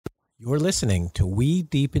You're listening to We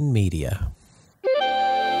Deepen Media.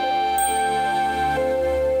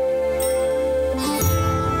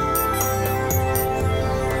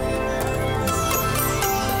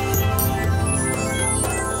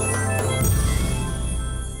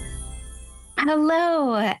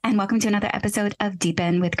 Hello, and welcome to another episode of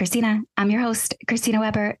Deepen with Christina. I'm your host, Christina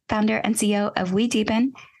Weber, founder and CEO of We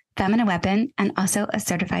Deepen, Feminine Weapon, and also a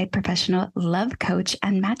certified professional love coach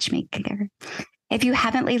and matchmaker. If you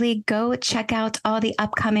haven't lately, go check out all the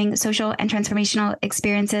upcoming social and transformational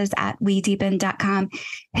experiences at wedeepen.com.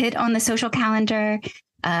 Hit on the social calendar.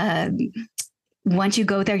 Once you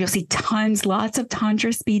go there, you'll see lots of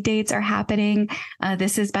Tantra speed dates are happening.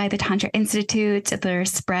 This is by the Tantra Institute. They're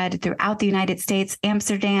spread throughout the United States,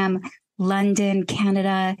 Amsterdam, London,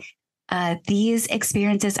 Canada. These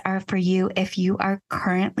experiences are for you if you are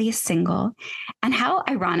currently single. And how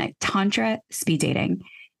ironic, Tantra speed dating.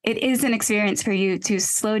 It is an experience for you to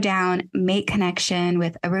slow down, make connection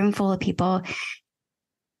with a room full of people.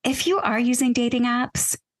 If you are using dating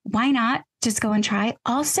apps, why not just go and try?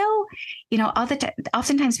 Also,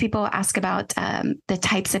 oftentimes people ask about the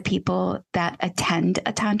types of people that attend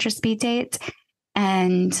a Tantra speed date.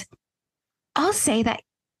 And I'll say that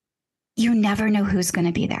you never know who's going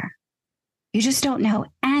to be there. You just don't know.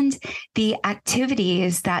 And the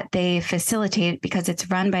activities that they facilitate, because it's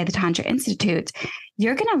run by the Tantra Institute,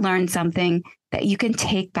 you're going to learn something that you can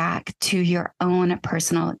take back to your own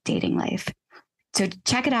personal dating life. So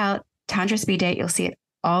check it out, Tantra Speed Date. You'll see it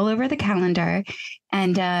all over the calendar.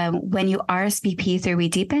 And when you RSVP through We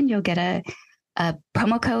Deepen, you'll get a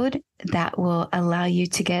promo code that will allow you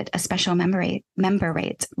to get a special member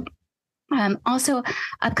rate. Also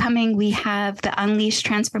upcoming, we have the Unleash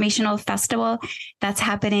Transformational Festival that's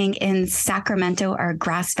happening in Sacramento or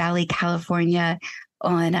Grass Valley, California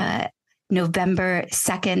on November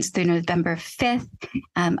 2nd through November 5th.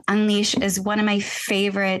 Unleash is one of my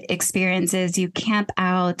favorite experiences. You camp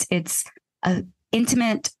out. It's an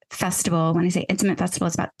intimate festival. When I say intimate festival,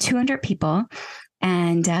 it's about 200 people.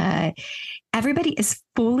 And everybody is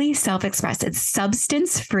fully self-expressed. It's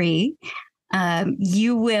substance-free.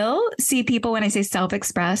 You will see people, when I say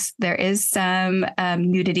self-express, there is some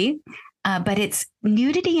nudity, but it's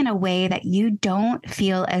nudity in a way that you don't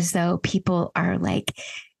feel as though people are like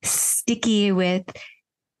sticky with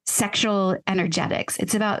sexual energetics.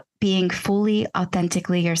 It's about being fully,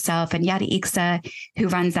 authentically yourself. And Yadi Iksa, who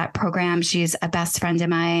runs that program, she's a best friend of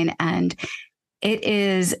mine. And it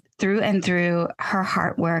is through and through her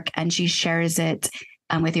heart work. And she shares it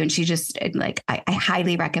with you. And she just I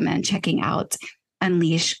highly recommend checking out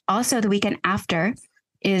Unleash. Also, the weekend after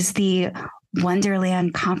is the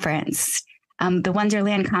Wonderland Conference. The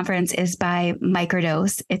Wonderland Conference is by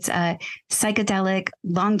Microdose. It's a psychedelic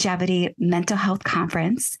longevity mental health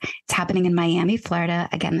conference. It's happening in Miami, Florida.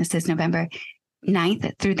 Again, this is November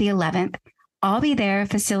 9th through the 11th. I'll be there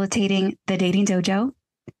facilitating the Dating Dojo,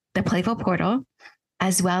 the Playful Portal,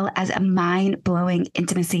 as well as a mind-blowing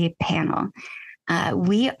intimacy panel.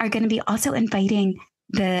 We are going to be also inviting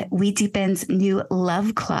the We Deepen's new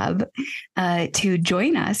Love Club to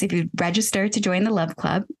join us. If you register to join the Love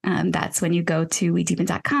Club, that's when you go to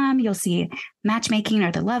wedeepen.com. You'll see matchmaking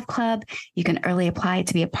or the Love Club. You can early apply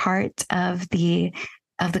to be a part of the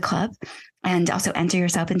club and also enter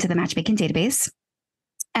yourself into the matchmaking database.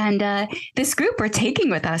 And this group we're taking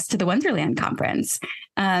with us to the Wonderland Conference.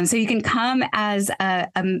 So you can come as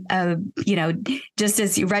just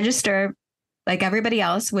as you register like everybody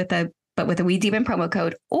else with a We Deepen promo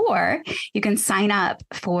code, or you can sign up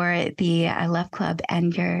for the Love Club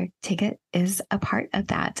and your ticket is a part of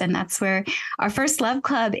that. And that's where our first Love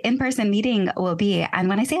Club in-person meeting will be. And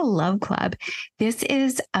when I say a Love Club, this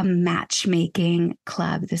is a matchmaking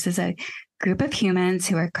club. This is a group of humans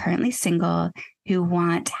who are currently single, who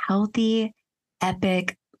want healthy,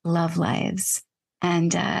 epic love lives.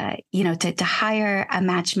 And, to hire a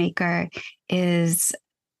matchmaker is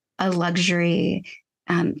a luxury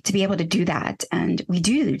to be able to do that. And we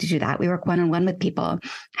do that. We work one-on-one with people.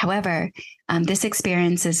 However, this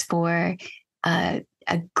experience is for a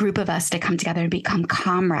group of us to come together and become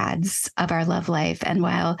comrades of our love life. And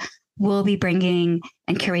while we'll be bringing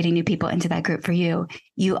and curating new people into that group for you,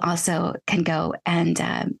 you also can go and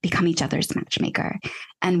become each other's matchmaker.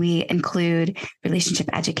 And we include relationship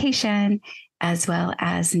education as well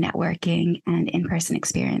as networking and in-person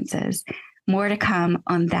experiences. More to come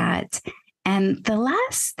on that. And the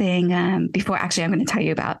last thing, I'm going to tell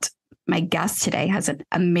you about my guest today has an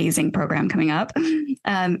amazing program coming up.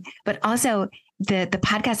 But also the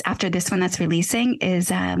podcast after this one that's releasing is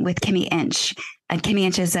with Kimmy Inch. And Kimmy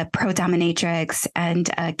Inch is a pro dominatrix and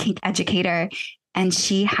a kink educator. And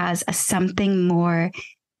she has a something more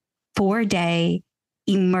 4-day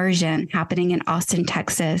immersion happening in Austin,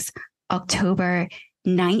 Texas, October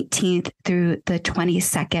 19th through the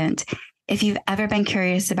 22nd. If you've ever been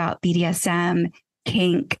curious about BDSM,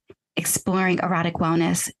 kink, exploring erotic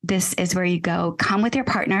wellness, this is where you go. Come with your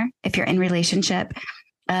partner if you're in relationship,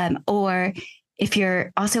 or if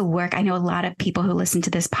you're also work. I know a lot of people who listen to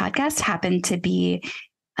this podcast happen to be,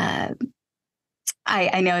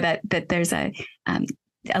 I know that there's a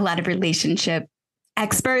lot of relationship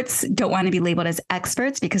experts don't want to be labeled as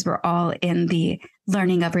experts because we're all in the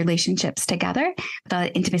learning of relationships together.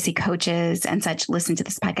 The intimacy coaches and such listen to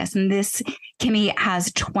this podcast. And Kimmy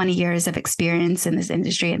has 20 years of experience in this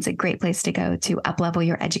industry. It's a great place to go to up-level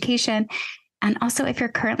your education. And also, if you're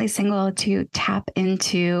currently single, to tap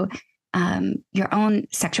into your own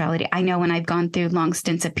sexuality. I know when I've gone through long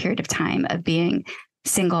stints of period of time of being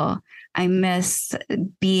single, I miss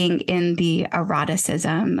being in the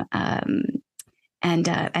eroticism.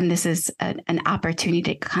 And this is an opportunity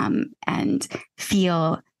to come and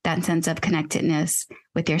feel that sense of connectedness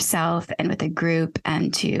with yourself and with a group,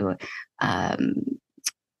 and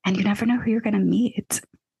and you never know who you're going to meet.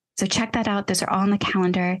 So check that out. Those are all on the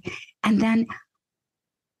calendar. And then,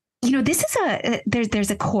 this is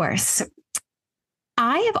there's a course.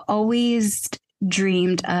 I have always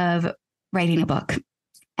dreamed of writing a book.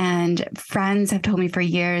 And friends have told me for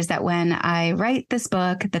years that when I write this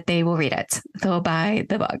book, that they will read it. They'll buy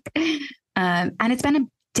the book. And it's been a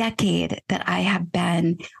decade that I have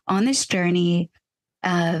been on this journey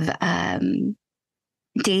of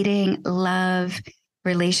dating, love,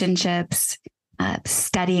 relationships,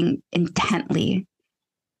 studying intently,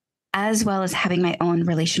 as well as having my own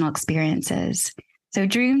relational experiences. So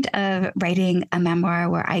dreamed of writing a memoir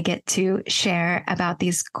where I get to share about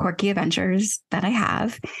these quirky adventures that I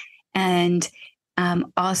have, and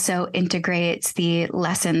also integrates the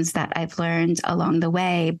lessons that I've learned along the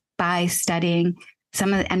way by studying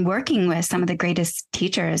and working with some of the greatest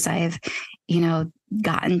teachers. I've,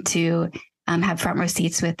 gotten to have front row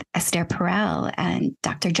seats with Esther Perel and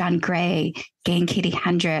Dr. John Gray, Gay and Katie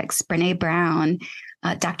Hendricks, Brene Brown,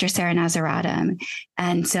 Dr. Sarah Nazaratum.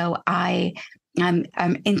 And so I'm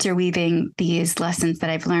interweaving these lessons that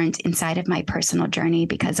I've learned inside of my personal journey,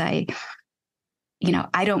 because I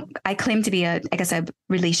claim to be a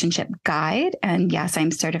relationship guide. And yes,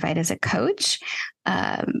 I'm certified as a coach.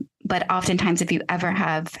 But oftentimes, if you ever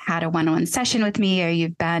have had a one-on-one session with me, or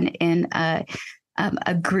you've been in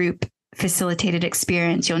a group facilitated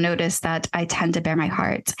experience, you'll notice that I tend to bare my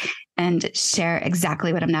heart and share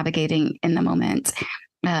exactly what I'm navigating in the moment,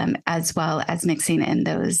 as well as mixing in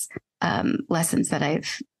those lessons that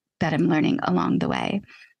I'm learning along the way.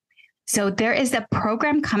 So there is a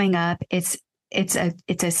program coming up. It's a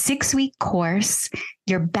 6-week course,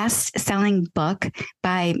 your best-selling book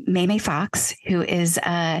by MeiMei Fox, who is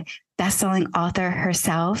a best-selling author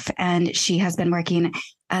herself. And she has been working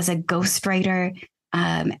as a ghostwriter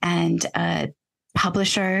and a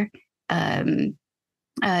publisher,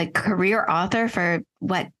 a career author for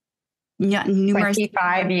numerous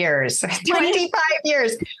 25 years, 25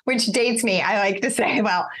 years, which dates me. I like to say,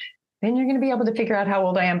 well, then you're going to be able to figure out how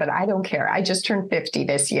old I am, but I don't care. I just turned 50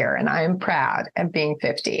 this year, and I am proud of being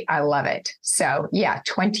 50. I love it. So yeah,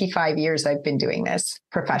 25 years I've been doing this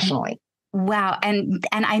professionally. Wow. And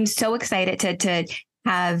I'm so excited to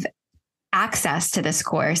have access to this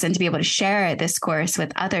course and to be able to share this course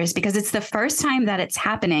with others, because it's the first time that it's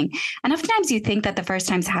happening. And oftentimes you think that the first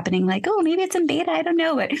time's happening, like, oh, maybe it's in beta, I don't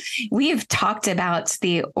know. But we've talked about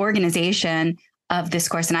the organization of this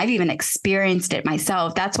course, and I've even experienced it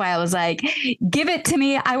myself. That's why I was like, give it to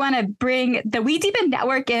me. I want to bring the We Deepen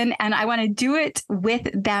Network in, and I want to do it with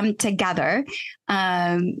them together.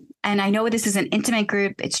 And I know this is an intimate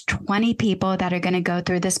group. It's 20 people that are going to go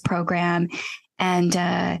through this program. And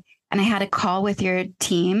I had a call with your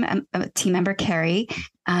team, team member Carrie,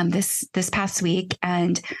 this past week.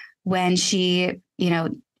 And when she,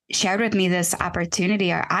 shared with me this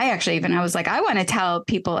opportunity, or I was like, I want to tell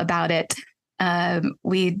people about it.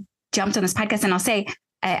 We jumped on this podcast, and I'll say,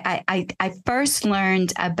 I first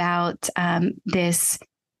learned about this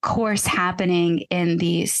course happening in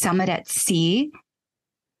the Summit at Sea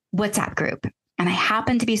WhatsApp group. And I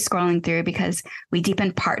happened to be scrolling through because We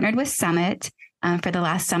Deepen partnered with Summit for the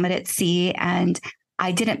last Summit at Sea, and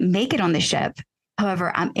I didn't make it on the ship.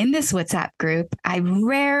 However, I'm in this WhatsApp group. I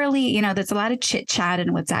rarely, there's a lot of chit chat in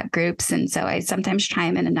WhatsApp groups. And so I sometimes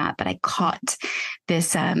chime in and not, but I caught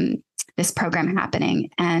this program happening,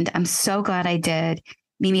 and I'm so glad I did.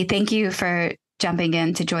 MeiMei, thank you for jumping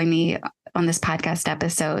in to join me on this podcast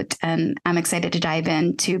episode. And I'm excited to dive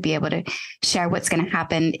in to be able to share what's going to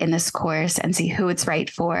happen in this course and see who it's right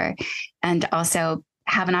for. And also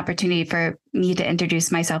have an opportunity for me to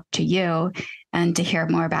introduce myself to you and to hear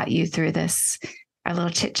more about you through this, our little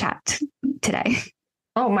chit chat today.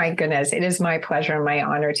 Oh my goodness. It is my pleasure and my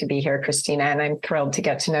honor to be here, Christina. And I'm thrilled to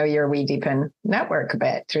get to know your We Deepen network a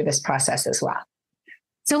bit through this process as well.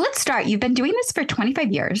 So let's start. You've been doing this for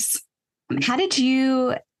 25 years. How did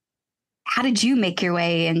you make your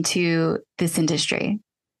way into this industry?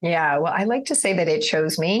 Yeah, well, I like to say that it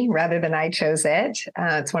chose me rather than I chose it.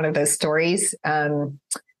 It's one of those stories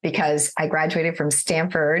because I graduated from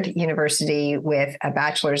Stanford University with a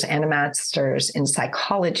bachelor's and a master's in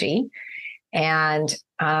psychology, and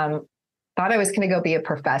thought I was going to go be a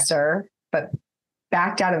professor, but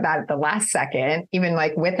backed out of that at the last second, even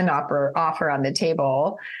like with an offer on the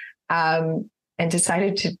table, and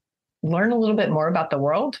decided to learn a little bit more about the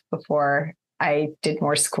world before I did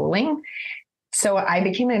more schooling. So I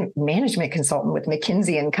became a management consultant with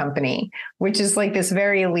McKinsey and Company, which is like this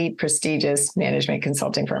very elite, prestigious management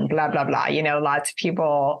consulting firm, blah, blah, blah. You know, lots of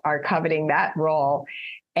people are coveting that role.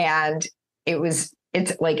 And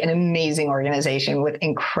it's like an amazing organization with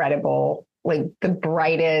incredible, like the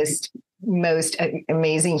brightest, most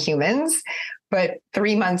amazing humans. But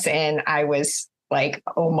 3 months in, I was like,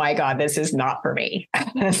 oh my God, this is not for me.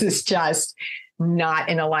 This is just not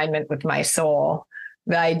in alignment with my soul.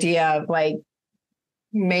 The idea of like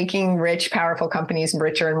making rich, powerful companies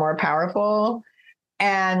richer and more powerful.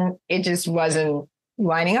 And it just wasn't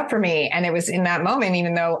lining up for me. And it was in that moment,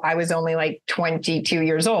 even though I was only like 22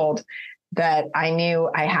 years old, that I knew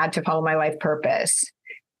I had to follow my life purpose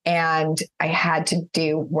and I had to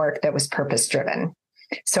do work that was purpose driven.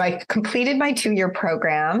 So I completed my 2-year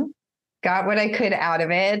program, got what I could out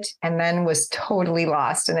of it, and then was totally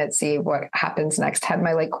lost and at sea. What happens next? Had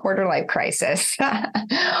my like quarter life crisis.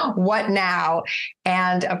 What now?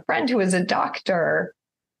 And a friend who was a doctor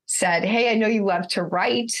said, hey, I know you love to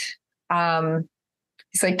write.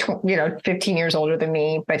 He's like, 15 years older than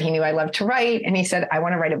me, but he knew I loved to write. And he said, I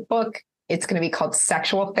want to write a book. It's going to be called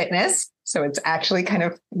Sexual Fitness. So it's actually kind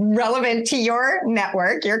of relevant to your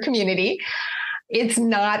network, your community. It's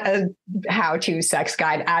not a how-to sex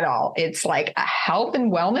guide at all. It's like a health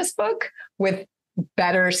and wellness book with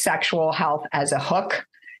better sexual health as a hook,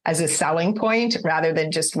 as a selling point, rather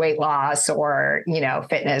than just weight loss or,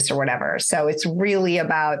 fitness or whatever. So it's really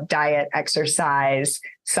about diet, exercise,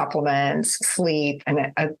 supplements, sleep,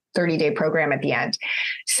 and a 30-day program at the end.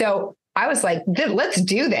 So I was like, let's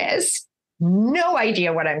do this. No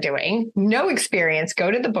idea what I'm doing, no experience. Go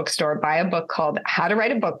to the bookstore, buy a book called How to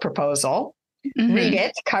Write a Book Proposal. Mm-hmm. Read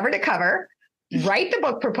it cover to cover, write the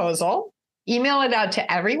book proposal, email it out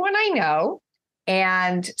to everyone I know,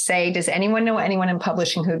 and say, does anyone know anyone in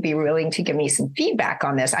publishing who would be willing to give me some feedback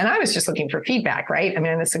on this? And I was just looking for feedback, right? I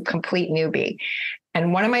mean, it's a complete newbie.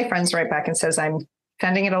 And one of my friends wrote back and says, I'm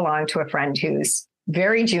sending it along to a friend who's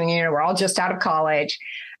very junior. We're all just out of college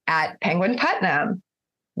at Penguin Putnam.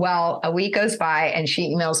 Well, a week goes by and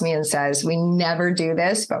she emails me and says, we never do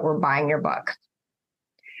this, but we're buying your book.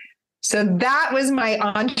 So that was my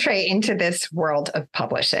entree into this world of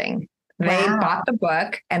publishing. They bought the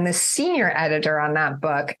book, and the senior editor on that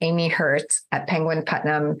book, Amy Hertz at Penguin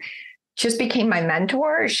Putnam, just became my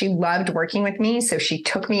mentor. She loved working with me. So she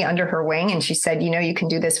took me under her wing and she said, you can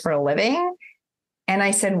do this for a living. And I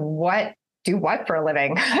said, do what for a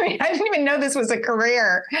living? I mean, I didn't even know this was a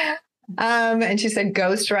career. And she said,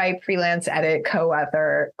 ghostwrite, freelance edit,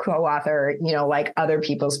 co-author, like other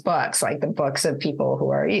people's books, like the books of people who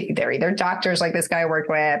are, they're either doctors like this guy I worked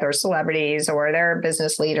with, or celebrities, or they're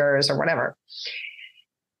business leaders or whatever.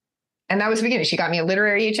 And that was the beginning. She got me a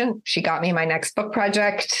literary agent. She got me my next book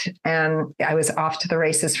project, and I was off to the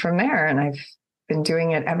races from there. And I've been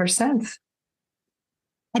doing it ever since.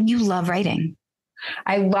 And you love writing.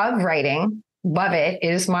 I love writing. Love it.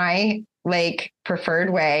 It is my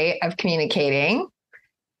preferred way of communicating.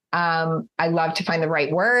 I love to find the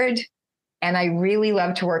right word, and I really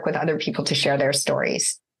love to work with other people to share their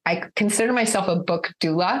stories. I consider myself a book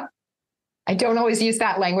doula. I don't always use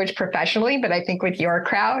that language professionally, but I think with your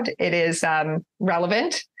crowd, it is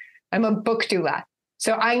relevant. I'm a book doula.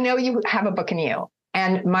 So I know you have a book in you.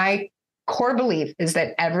 And my core belief is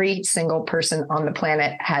that every single person on the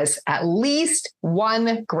planet has at least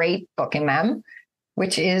one great book in them,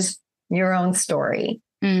 which is your own story,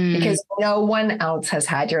 because no one else has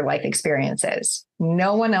had your life experiences.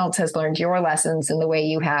 No one else has learned your lessons in the way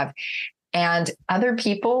you have. And other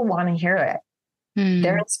people want to hear it.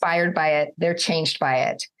 They're inspired by it. They're changed by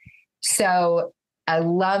it. So I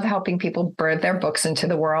love helping people birth their books into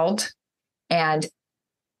the world. And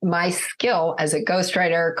my skill as a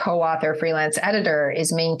ghostwriter, co-author, freelance editor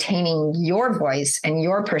is maintaining your voice and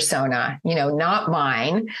your persona, not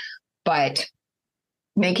mine, but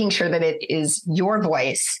making sure that it is your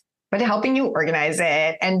voice, but helping you organize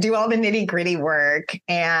it and do all the nitty gritty work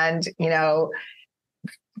and,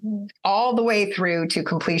 all the way through to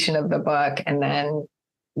completion of the book and then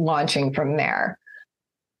launching from there.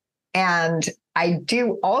 And I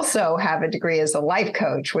do also have a degree as a life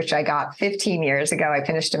coach, which I got 15 years ago. I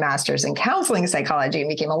finished a master's in counseling psychology and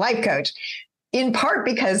became a life coach, in part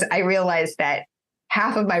because I realized that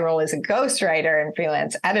half of my role as a ghostwriter and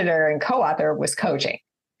freelance editor and co-author was coaching,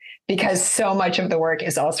 because so much of the work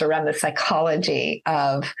is also around the psychology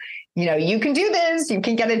of, you can do this, you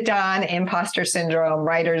can get it done, imposter syndrome,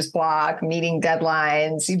 writer's block, meeting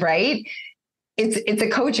deadlines, right? It's a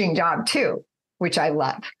coaching job too, which I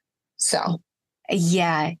love. So,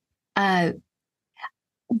 yeah. So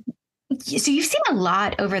you've seen a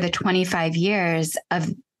lot over the 25 years of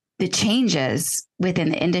the changes within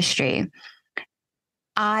the industry.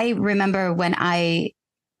 I remember when I've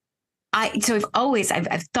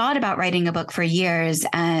thought about writing a book for years,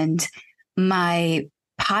 and my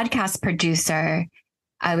podcast producer,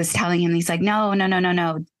 I was telling him, he's like, no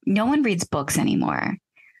one reads books anymore.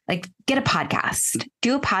 Like, get a podcast,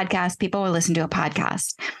 do a podcast. People will listen to a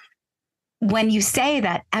podcast. When you say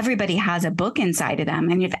that everybody has a book inside of them,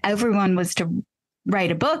 and if everyone was to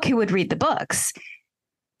write a book, who would read the books?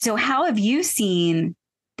 So how have you seen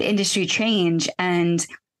the industry change? And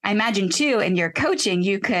I imagine too, in your coaching,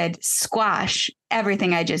 you could squash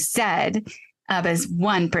everything I just said as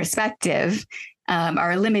one perspective,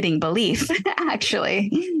 or a limiting belief,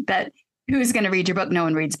 actually, that who's going to read your book? No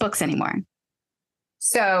one reads books anymore.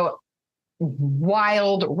 So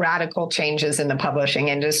wild, radical changes in the publishing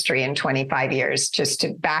industry in 25 years. Just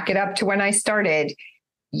to back it up to when I started,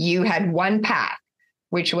 you had one path,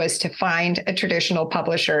 which was to find a traditional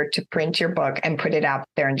publisher to print your book and put it out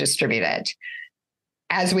there and distribute it.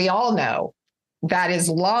 As we all know, that is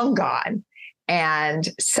long gone. And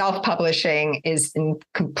self-publishing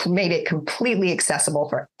made it completely accessible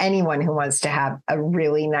for anyone who wants to have a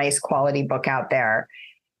really nice quality book out there.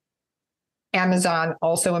 Amazon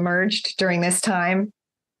also emerged during this time.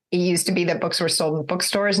 It used to be that books were sold in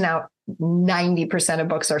bookstores. Now 90% of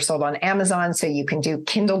books are sold on Amazon. So you can do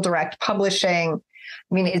Kindle direct publishing.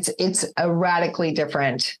 I mean, it's a radically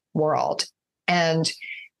different world. And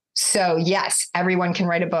so yes, everyone can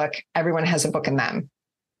write a book. Everyone has a book in them.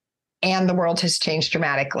 And the world has changed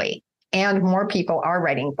dramatically. And more people are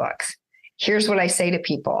writing books. Here's what I say to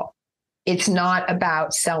people. It's not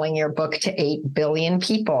about selling your book to 8 billion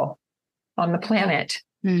people on the planet.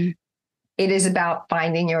 Mm. It is about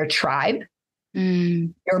finding your tribe.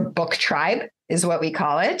 Your book tribe is what we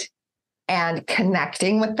call it, and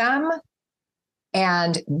connecting with them.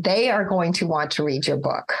 And they are going to want to read your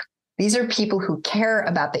book. These are people who care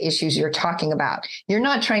about the issues you're talking about. You're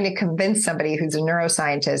not trying to convince somebody who's a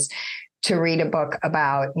neuroscientist to read a book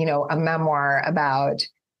about, a memoir about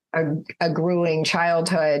a grueling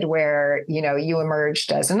childhood where, you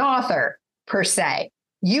emerged as an author per se.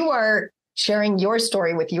 You are sharing your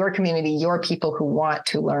story with your community, your people who want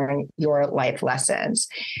to learn your life lessons.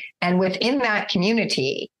 And within that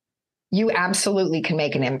community, you absolutely can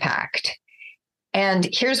make an impact. And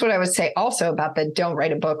here's what I would say also about the don't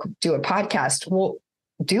write a book, do a podcast. Well,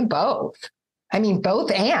 do both. I mean,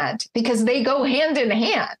 both and, because they go hand in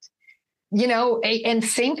hand, and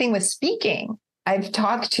same thing with speaking. I've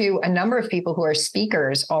talked to a number of people who are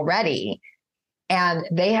speakers already, and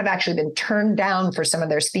they have actually been turned down for some of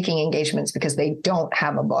their speaking engagements because they don't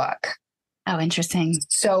have a book. Oh, interesting.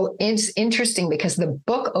 So it's interesting because the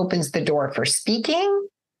book opens the door for speaking.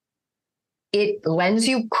 It lends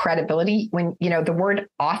you credibility when, the word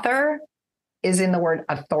author is in the word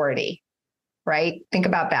authority, right? Think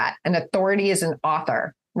about that. An authority is an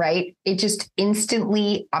author, right? It just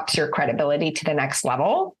instantly ups your credibility to the next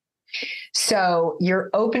level. So you're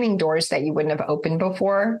opening doors that you wouldn't have opened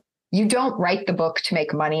before. You don't write the book to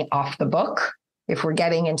make money off the book. If we're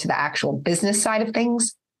getting into the actual business side of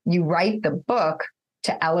things, you write the book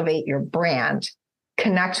to elevate your brand,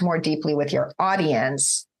 connect more deeply with your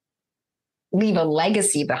audience, leave a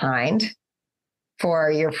legacy behind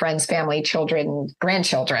for your friends, family, children,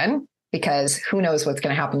 grandchildren, because who knows what's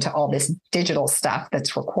going to happen to all this digital stuff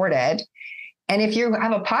that's recorded. And if you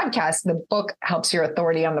have a podcast, the book helps your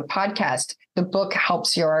authority on the podcast. The book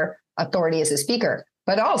helps your authority as a speaker,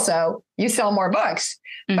 but also you sell more books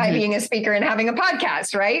by being a speaker and having a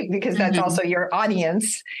podcast, right? Because that's also your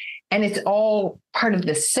audience, and it's all part of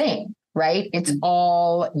the same, right? It's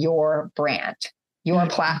all your brand, your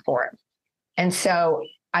platform. And so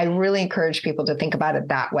I really encourage people to think about it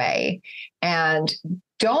that way and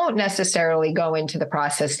don't necessarily go into the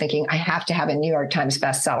process thinking I have to have a New York Times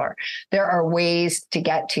bestseller. There are ways to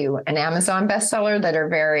get to an Amazon bestseller that are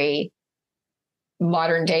very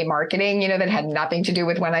modern day marketing, that had nothing to do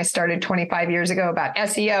with when I started 25 years ago about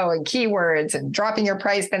SEO and keywords and dropping your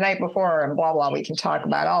price the night before and blah, blah. We can talk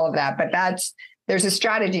about all of that, but there's a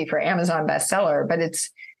strategy for Amazon bestseller, but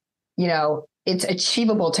it's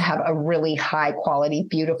achievable to have a really high quality,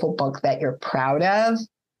 beautiful book that you're proud of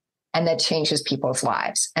and that changes people's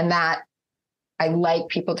lives. And that I like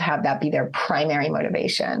people to have that be their primary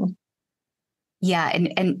motivation. Yeah.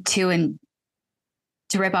 And to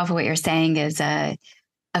rip off of what you're saying is a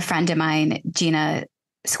friend of mine, Gina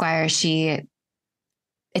Squire, it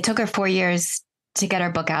took her 4 years to get her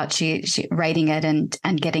book out. She writing it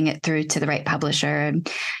and getting it through to the right publisher,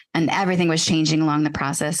 and everything was changing along the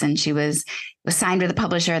process. And she was signed with a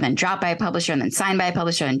publisher, then dropped by a publisher, and then signed by a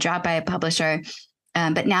publisher and dropped by a publisher.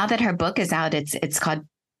 But now that her book is out, it's called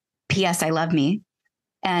P.S. I Love Me.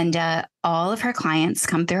 And all of her clients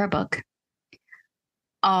come through her book.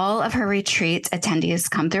 All of her retreat attendees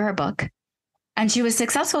come through her book. And she was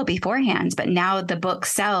successful beforehand, but now the book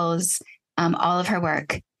sells all of her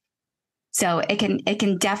work. So it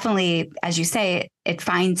can definitely, as you say, it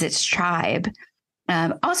finds its tribe.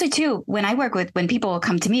 Also, too, when people will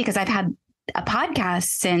come to me, because I've had a podcast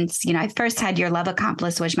since, I first had Your Love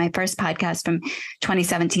Accomplice, was my first podcast from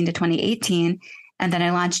 2017 to 2018. And then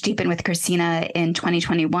I launched Deepen with Christina in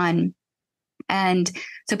 2021. And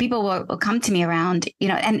so people will come to me around,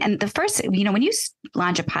 and the first, when you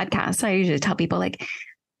launch a podcast, I usually tell people, like,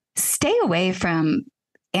 stay away from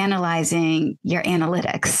analyzing your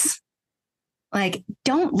analytics. Like,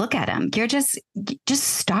 don't look at them. You're just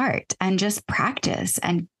start and just practice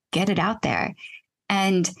and get it out there.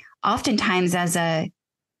 And oftentimes as a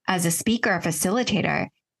speaker or facilitator,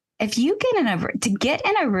 if you get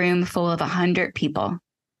in a room full of 100 people,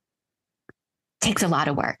 takes a lot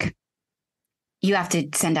of work. You have to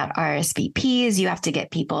send out RSVPs. You have to get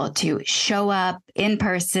people to show up in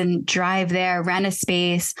person, drive there, rent a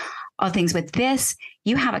space, all things. With this,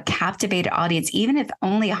 you have a captivated audience. Even if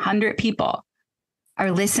only 100 people are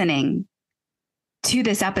listening to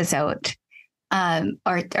this episode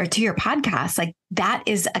or to your podcast, like, that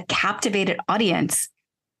is a captivated audience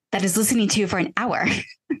that is listening to you for an hour.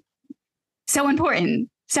 So important.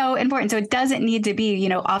 So it doesn't need to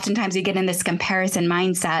be, oftentimes we get in this comparison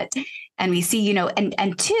mindset and we see,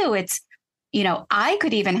 and two, it's, I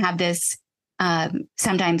could even have this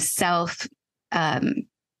sometimes self,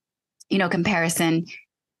 comparison,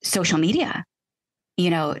 social media,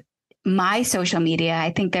 my social media,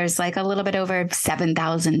 I think there's like a little bit over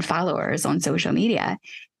 7,000 followers on social media.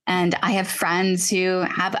 And I have friends who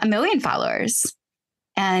have 1 million followers.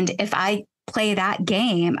 And if I play that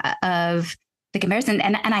game of the comparison,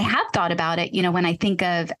 and I have thought about it, when I think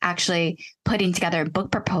of actually putting together a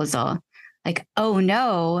book proposal, like, oh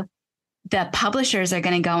no, the publishers are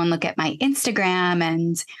going to go and look at my Instagram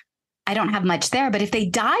and I don't have much there. But if they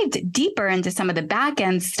dived deeper into some of the back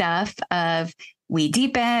end stuff of We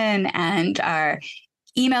Deepen and our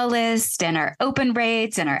email list and our open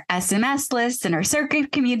rates and our SMS lists and our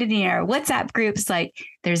circuit community and our WhatsApp groups, like,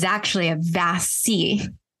 there's actually a vast sea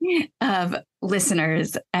of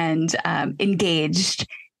listeners and an engaged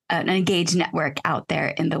network out there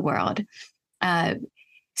in the world.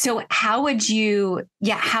 So how would you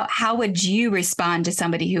respond to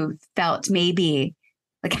somebody who felt maybe,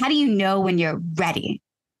 like, how do you know when you're ready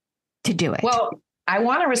to do it? Well, I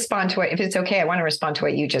want to respond to it. If it's okay, I want to respond to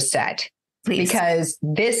what you just said. Please. Because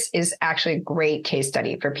this is actually a great case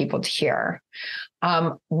study for people to hear.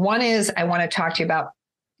 One is, I want to talk to you about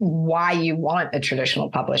why you want a traditional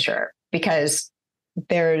publisher, because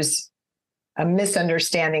there's a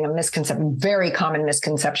misunderstanding, very common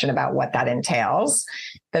misconception about what that entails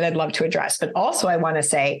that I'd love to address. But also I want to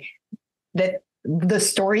say that the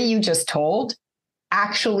story you just told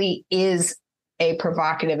actually is a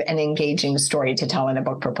provocative and engaging story to tell in a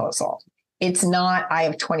book proposal. It's not, I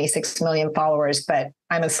have 26 million followers, but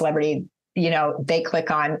I'm a celebrity. They click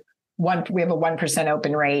on one, we have a 1%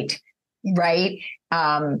 open rate, right?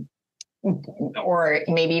 Or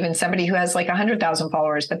maybe even somebody who has like 100,000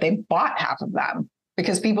 followers, but they bought half of them,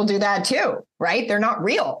 because people do that too, right? They're not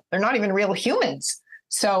real. They're not even real humans.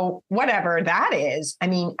 So whatever that is,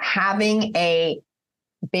 having a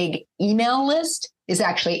big email list is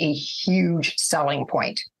actually a huge selling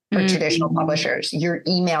point for traditional publishers. Your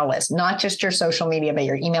email list, not just your social media, but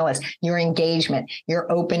your email list, your engagement,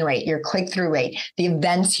 your open rate, your click-through rate, the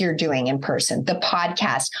events you're doing in person, the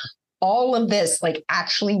podcast, all of this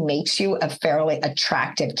actually makes you a fairly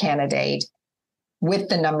attractive candidate with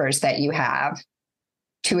the numbers that you have.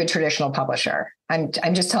 to a traditional publisher. I'm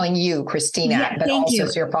just telling you, Christina, Yeah, but thank also you.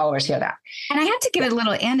 so your followers hear that. And I have to give a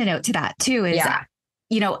little antidote to that too, is,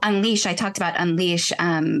 Unleash, I talked about Unleash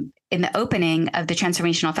in the opening of the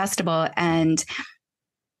Transformational Festival. And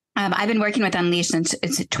I've been working with Unleash since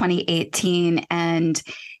 2018. And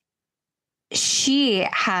she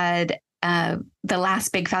had, the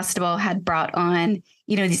last big festival had brought on,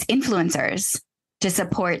 these influencers to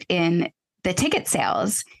support in the ticket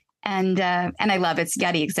sales. And I love it's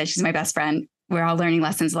Yeti because she's my best friend. We're all learning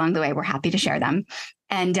lessons along the way. We're happy to share them.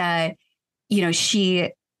 And,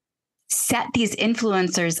 she set these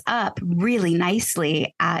influencers up really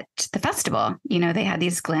nicely at the festival. They had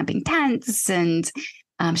these glamping tents, and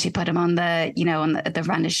she put them on the, on the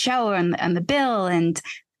run of show on the bill. And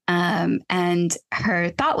her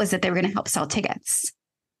thought was that they were going to help sell tickets.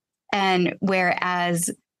 And whereas,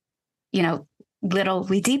 little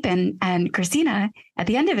we deepen and Christina, at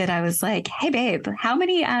the end of it, I was like, hey babe, how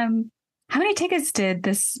many tickets did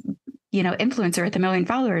this, influencer with 1 million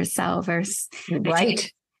followers sell versus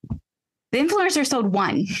right? The influencer sold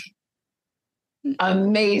 1.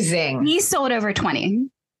 Amazing. He sold over 20.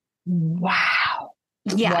 Wow.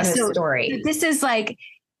 Yeah. What a story. This is like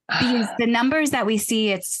the numbers that we see.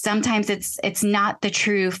 It's not the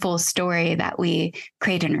true full story that we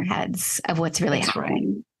create in our heads of what's really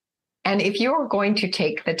happening. Right. And if you're going to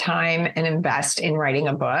take the time and invest in writing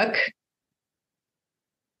a book,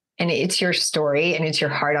 and it's your story and it's your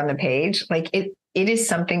heart on the page, like it is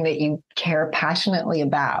something that you care passionately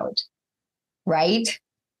about, right?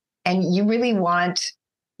 And you really want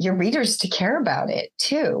your readers to care about it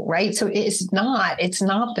too, right? So it's not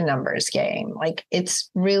the numbers game. Like it's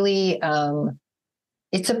really,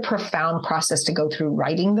 it's a profound process to go through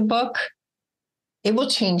writing the book. It will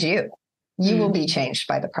change you. You will be changed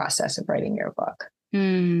by the process of writing your book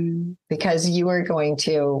because you are going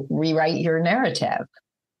to rewrite your narrative,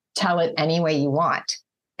 tell it any way you want.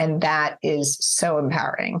 And that is so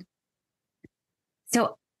empowering.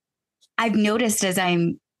 So I've noticed as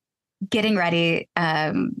I'm getting ready,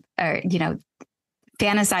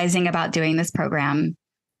 fantasizing about doing this program,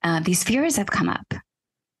 these fears have come up.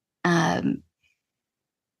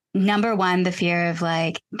 Number one, the fear of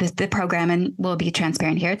like the program, and we'll be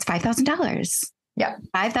transparent here. It's $5,000. Yeah.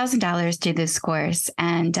 $5,000 to this course.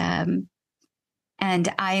 And I'm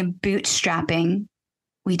bootstrapping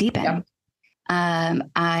We Deepen. Yep.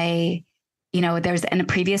 There's in a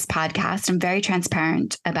previous podcast, I'm very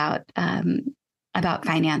transparent about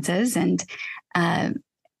finances. And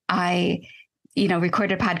I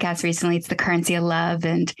recorded a podcast recently. It's The Currency of Love.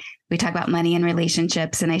 And we talk about money and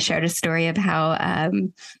relationships. And I shared a story of how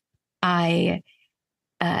I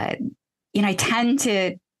tend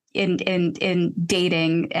to in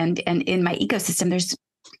dating and in my ecosystem, there's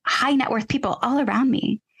high net worth people all around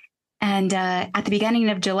me. And at the beginning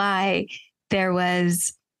of July, there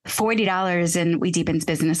was $40 in We Deepen's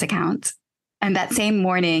business account. And that same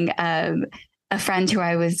morning, a friend who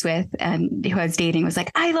I was with and who I was dating was like,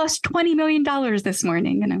 I lost $20 million this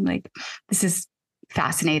morning. And I'm like, this is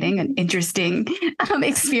fascinating and interesting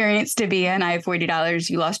experience to be in. I have $40.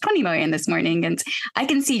 You lost 20 million this morning. And I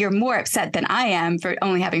can see you're more upset than I am for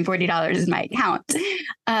only having $40 in my account.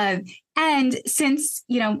 And since,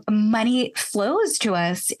 money flows to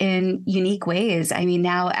us in unique ways, I mean,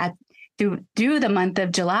 now through the month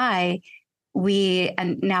of July,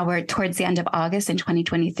 now we're towards the end of August in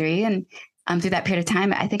 2023. And through that period of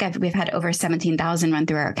time, I think we've had over 17,000 run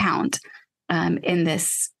through our account in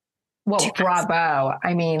this. Well, bravo.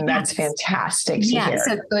 I mean, that's fantastic to hear.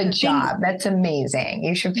 So good job. That's amazing.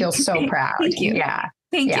 You should feel so proud. Thank you. Yeah.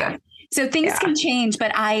 Thank you. So things can change,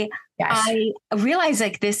 but I realize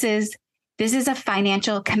like this is a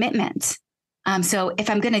financial commitment. So if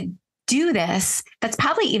I'm going to do this, that's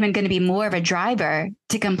probably even going to be more of a driver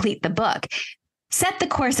to complete the book. Set the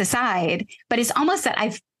course aside, but it's almost that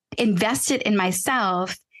I've invested in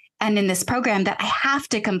myself and in this program that I have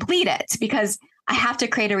to complete it because I have to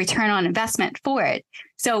create a return on investment for it.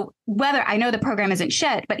 So whether I know the program isn't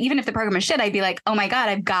shit, but even if the program is shit, I'd be like, oh my God,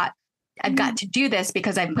 I've got to do this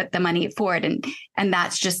because I've put the money forward. And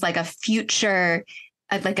that's just like a future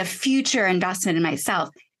investment in myself.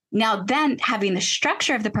 Now, then having the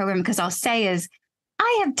structure of the program, because I'll say is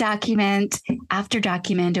I have document after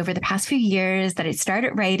document over the past few years that I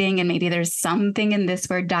started writing, and maybe there's something in this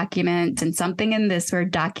Word document and something in this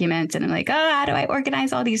Word document. And I'm like, how do I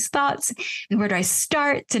organize all these thoughts? And where do I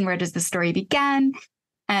start? And where does the story begin?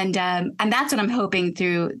 And that's what I'm hoping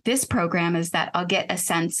through this program is that I'll get a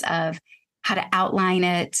sense of how to outline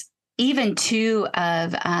it, even too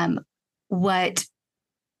of what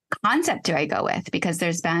concept do I go with? Because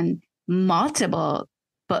there's been multiple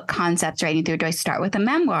book concepts writing through? Do I start with a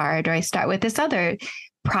memoir? Or do I start with this other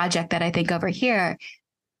project that I think over here?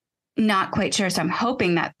 Not quite sure. So I'm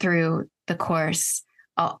hoping that through the course,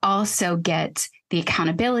 I'll also get the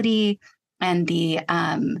accountability and the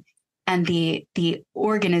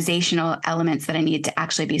organizational elements that I need to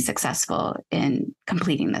actually be successful in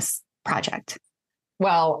completing this project.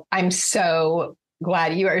 Well, I'm so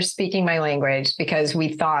glad you are speaking my language, because we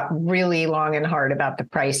thought really long and hard about the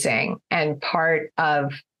pricing. And part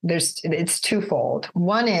of it's twofold.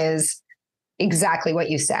 One is exactly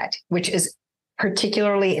what you said, which is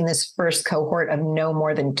particularly in this first cohort of no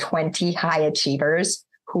more than 20 high achievers,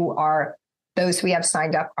 who are those we have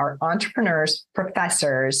signed up are entrepreneurs,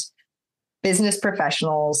 professors, business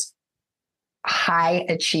professionals, high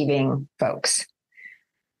achieving folks.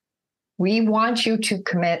 We want you to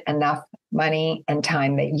commit enough money and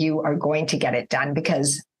time that you are going to get it done,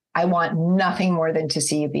 because I want nothing more than to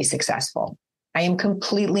see you be successful. I am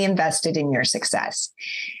completely invested in your success,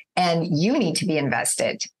 and you need to be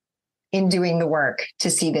invested in doing the work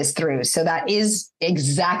to see this through. So that is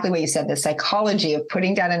exactly what you said, the psychology of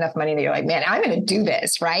putting down enough money that you're like, man, I'm going to do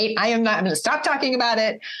this, right? I'm going to stop talking about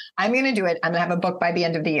it. I'm going to do it. I'm going to have a book by the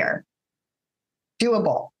end of the year.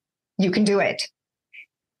 Doable. You can do it.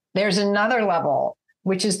 There's another level,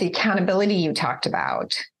 which is the accountability you talked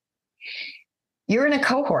about. You're in a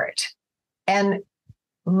cohort, and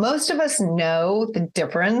most of us know the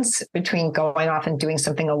difference between going off and doing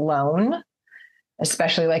something alone,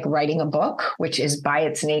 especially like writing a book, which is by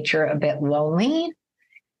its nature a bit lonely.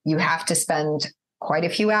 You have to spend quite a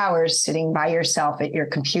few hours sitting by yourself at your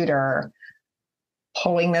computer,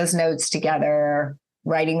 pulling those notes together,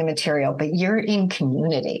 writing the material, but you're in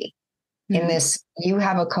community. In this, you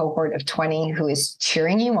have a cohort of 20 who is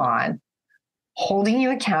cheering you on, holding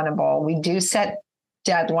you accountable. We do set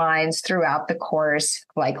deadlines throughout the course,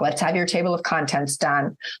 like let's have your table of contents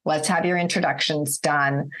done. Let's have your introductions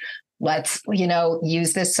done. Let's,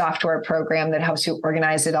 use this software program that helps you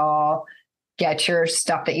organize it all. Get your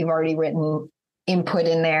stuff that you've already written, input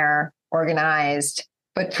in there, organized.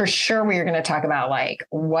 But for sure, we are going to talk about like,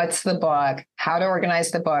 what's the book, how to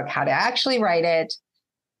organize the book, how to actually write it.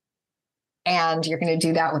 And you're going to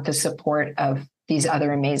do that with the support of these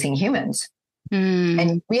other amazing humans.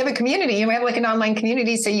 And we have a community, and we have like an online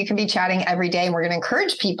community, so you can be chatting every day. And we're going to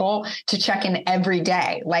encourage people to check in every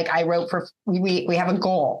day. Like I wrote we have a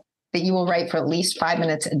goal that you will write for at least 5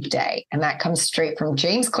 minutes a day. And that comes straight from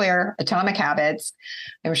James Clear, Atomic Habits.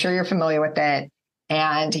 I'm sure you're familiar with it.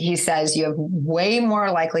 And he says you have way more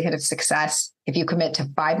likelihood of success if you commit to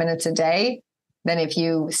 5 minutes a day than if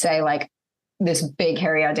you say like this big,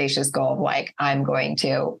 hairy, audacious goal of like, I'm going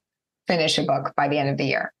to finish a book by the end of the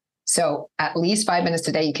year. So at least 5 minutes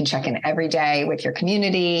a day, you can check in every day with your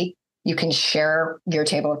community. You can share your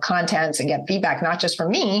table of contents and get feedback, not just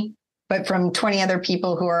from me, but from 20 other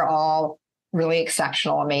people who are all really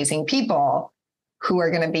exceptional, amazing people who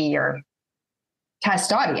are going to be your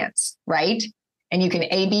test audience, right? And you can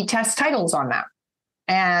A/B test titles on them.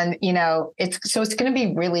 And, it's going to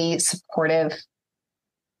be really supportive.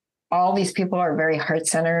 All these people are very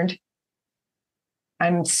heart-centered.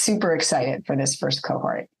 I'm super excited for this first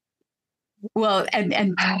cohort. Well,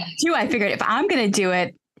 and two, I figured if I'm going to do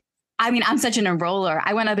it, I'm such an enroller.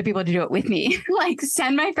 I want other people to do it with me. Like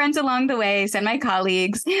send my friends along the way, send my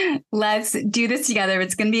colleagues. Let's do this together.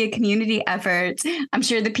 It's going to be a community effort. I'm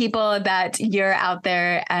sure the people that you're out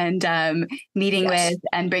there and meeting with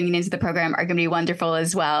and bringing into the program are going to be wonderful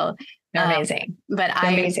as well. They're amazing.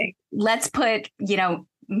 Amazing. Let's put,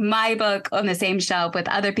 my book on the same shelf with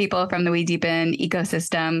other people from the We Deepen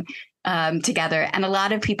ecosystem together. And a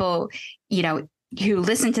lot of people, who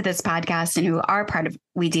listen to this podcast and who are part of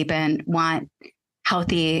We Deepen want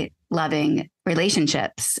healthy, loving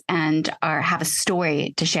relationships and have a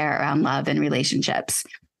story to share around love and relationships.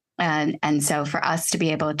 And so for us to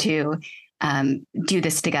be able to do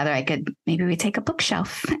this together, maybe we take a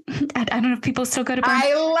bookshelf. I don't know if people still go to Barnes.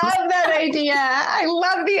 I love that idea. I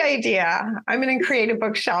love the idea. I'm going to create a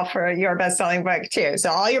bookshelf for your best-selling book too. So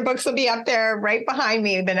all your books will be up there right behind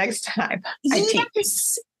me the next time I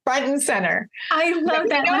teach. Front and center. I love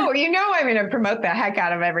that. I'm going to promote the heck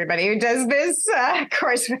out of everybody who does this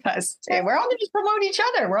course with us. We're all going to promote each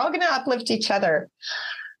other. We're all going to uplift each other.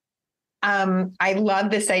 I love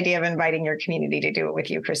this idea of inviting your community to do it with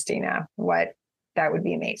you, Christina. That would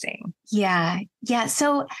be amazing. Yeah. Yeah.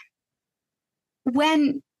 So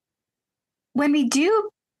when we do,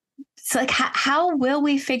 it's like, how will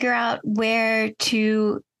we figure out where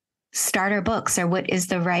to start our books, or what's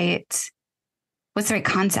the right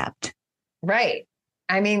concept? Right.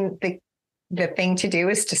 The thing to do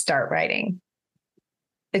is to start writing.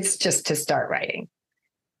 It's just to start writing.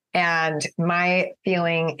 And my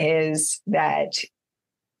feeling is that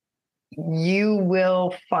you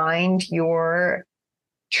will find your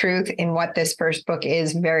truth in what this first book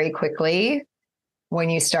is very quickly when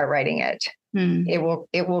you start writing it. It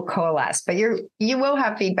will coalesce, but you will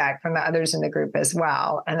have feedback from the others in the group as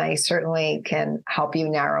well. And I certainly can help you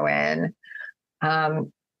narrow in.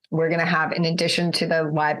 We're going to have, in addition to the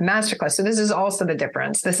live masterclass. So this is also the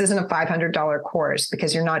difference. This isn't a $500 course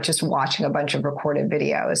because you're not just watching a bunch of recorded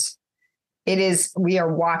videos. It is, we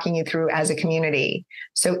are walking you through as a community.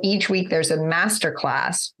 So each week there's a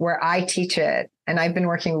masterclass where I teach it. And I've been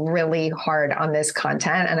working really hard on this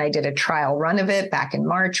content. And I did a trial run of it back in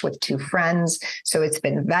March with 2 friends. So it's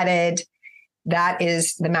been vetted. That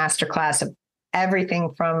is the masterclass of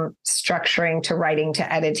everything from structuring to writing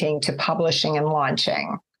to editing to publishing and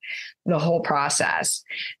launching, the whole process.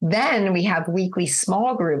 Then we have weekly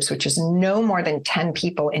small groups, which is no more than 10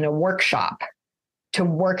 people in a workshop to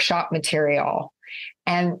workshop material.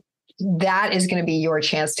 And that is going to be your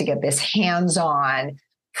chance to get this hands-on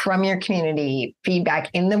from your community feedback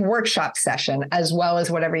in the workshop session, as well as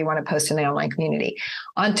whatever you want to post in the online community.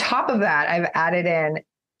 On top of that, I've added in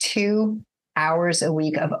 2 hours a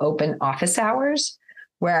week of open office hours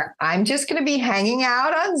where I'm just going to be hanging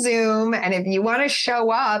out on Zoom. And if you want to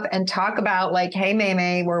show up and talk about like, hey,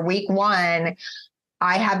 MeiMei, we're week 1.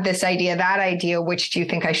 I have this idea, that idea, which do you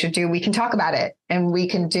think I should do? We can talk about it and we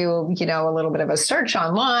can do, a little bit of a search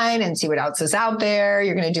online and see what else is out there.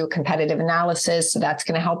 You're going to do a competitive analysis. So that's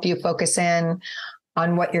going to help you focus in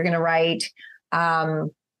on what you're going to write.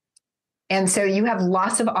 And so you have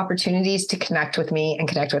lots of opportunities to connect with me and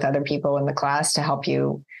connect with other people in the class to help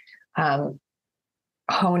you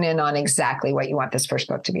hone in on exactly what you want this first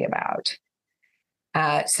book to be about.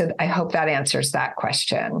 So I hope that answers that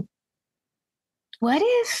question. What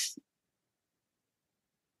if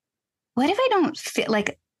I don't feel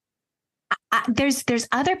like there's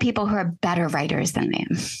other people who are better writers than I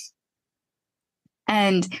am?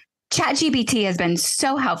 And ChatGPT has been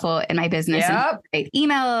so helpful in my business. Yep. And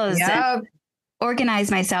emails, and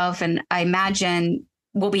organize myself. And I imagine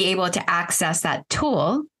we'll be able to access that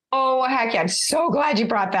tool. Oh, heck yeah. I'm so glad you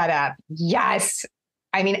brought that up. Yes.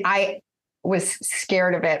 I mean, I was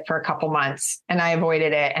scared of it for a couple months and I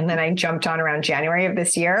avoided it. And then I jumped on around January of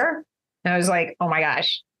this year. And I was like, oh my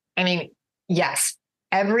gosh. I mean, yes,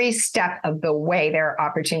 every step of the way there are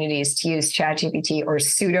opportunities to use ChatGPT or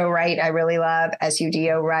Pseudo Write. I really love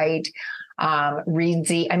SUDO Write,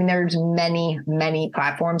 Readsy. I mean, there's many, many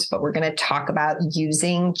platforms, but we're going to talk about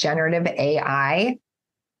using generative AI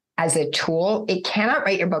as a tool. It cannot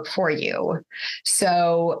write your book for you.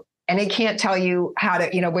 So, and it can't tell you how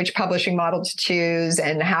to, which publishing model to choose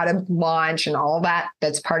and how to launch and all that.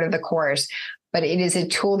 That's part of the course. But it is a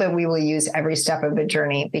tool that we will use every step of the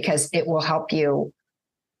journey because it will help you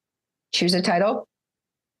choose a title,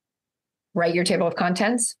 write your table of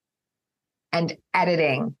contents, and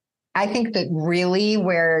editing. I think that really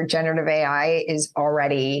where generative AI is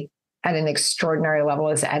already at an extraordinary level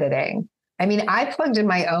is editing. I mean, I plugged in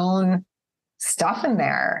my own stuff in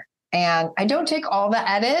there. And I don't take all the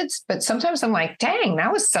edits, but sometimes I'm like, dang,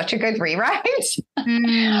 that was such a good rewrite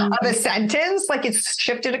of a sentence. Like it's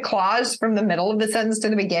shifted a clause from the middle of the sentence to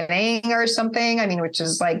the beginning or something. I mean, which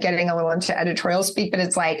is like getting a little into editorial speak, but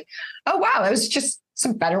it's like, oh, wow, that was just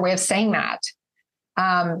some better way of saying that.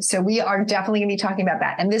 So we are definitely going to be talking about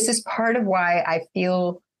that. And this is part of why I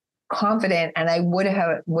feel confident. And I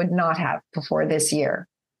would not have before this year.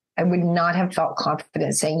 I would not have felt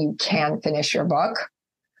confident saying you can finish your book.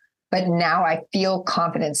 But now I feel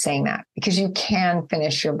confident saying that because you can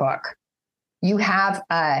finish your book. You have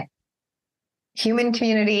a human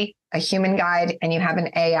community, a human guide, and you have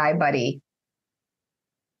an AI buddy.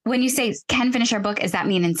 When you say can finish our book, does that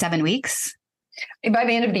mean in 7 weeks? By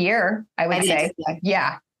the end of the year, I would say.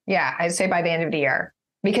 Yeah. I'd say by the end of the year.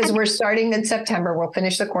 Because we're starting in September. We'll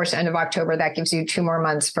finish the course end of October. That gives you 2 more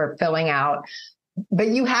months for filling out. But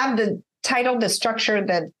you have the title, the structure,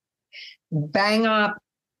 the bang up,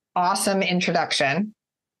 awesome introduction.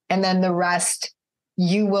 And then the rest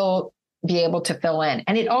you will be able to fill in.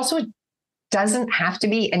 And it also doesn't have to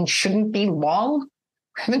be and shouldn't be long.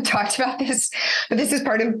 I haven't talked about this, but this is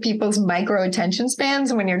part of people's micro attention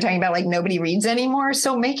spans when you're talking about like nobody reads anymore.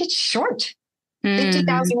 So make it short,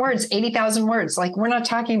 50,000 words, 80,000 words. Like we're not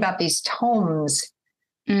talking about these tomes.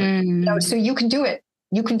 So you can do it.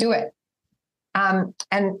 You can do it. And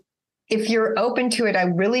if you're open to it, I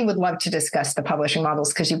really would love to discuss the publishing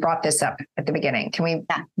models because you brought this up at the beginning. Can we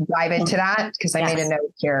dive into that? Because I made a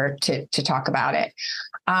note here to talk about it.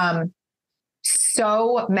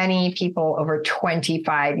 So many people over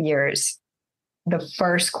 25 years the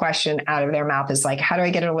first question out of their mouth is like, how do I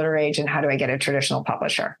get a literary agent? How do I get a traditional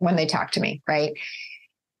publisher when they talk to me? Right.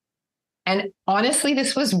 And honestly,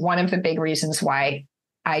 this was one of the big reasons why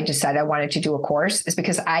I decided I wanted to do a course, is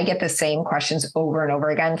because I get the same questions over and over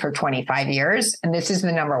again for 25 years. And this is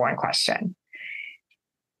the number one question.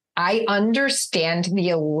 I understand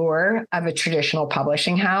the allure of a traditional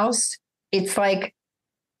publishing house. It's like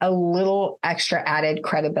a little extra added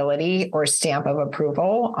credibility or stamp of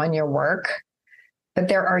approval on your work. But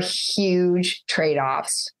there are huge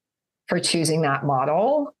trade-offs for choosing that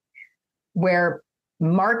model, where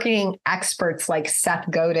marketing experts like Seth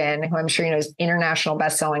Godin, who I'm sure you know is international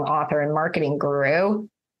bestselling author and marketing guru,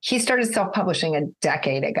 he started self-publishing a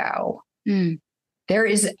decade ago. There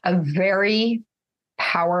is a very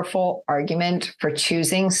powerful argument for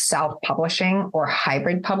choosing self-publishing or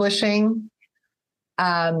hybrid publishing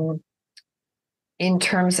in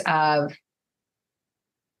terms of,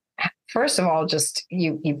 first of all, just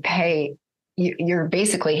you're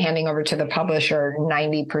basically handing over to the publisher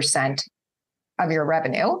 90% of your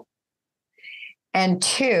revenue. And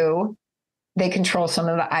two, they control some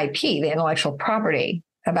of the IP, the intellectual property,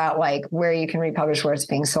 about like where you can republish, where it's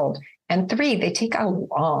being sold. And three, they take a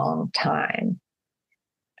long time.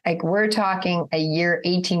 Like we're talking a year,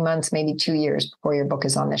 18 months, maybe 2 years before your book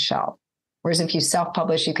is on the shelf. Whereas if you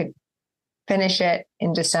self-publish, you could finish it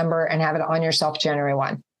in December and have it on your shelf January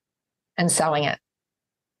 1 and selling it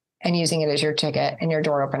and using it as your ticket and your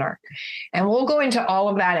door opener. And we'll go into all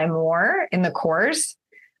of that and more in the course.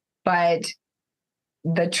 But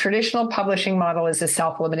the traditional publishing model is a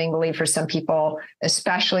self-limiting belief for some people,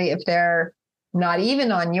 especially if they're not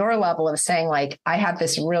even on your level of saying like, I have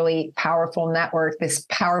this really powerful network, this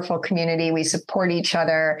powerful community. We support each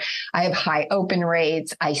other. I have high open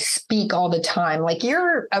rates. I speak all the time. Like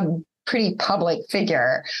you're a pretty public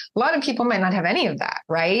figure. A lot of people might not have any of that,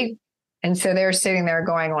 right? And so they're sitting there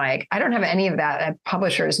going like, I don't have any of that. A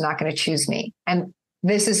publisher is not going to choose me. And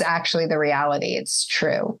this is actually the reality. It's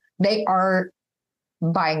true. They are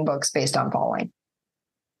buying books based on following.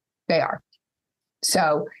 They are.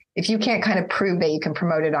 So if you can't kind of prove that you can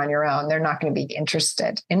promote it on your own, they're not going to be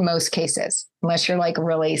interested in most cases, unless you're like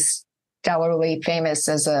really stellarly famous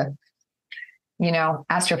as a,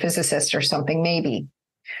 astrophysicist or something, maybe.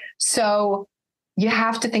 So you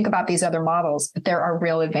have to think about these other models, but there are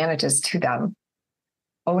real advantages to them.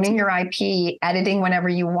 Owning your IP, editing whenever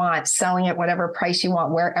you want, selling it whatever price you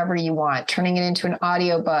want, wherever you want, turning it into an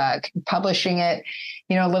audiobook, publishing it,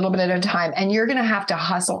 a little bit at a time. And you're going to have to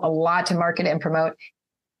hustle a lot to market and promote.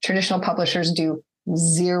 Traditional publishers do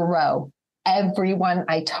zero. Everyone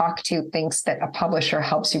I talk to thinks that a publisher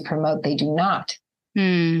helps you promote. They do not.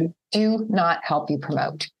 They do not help you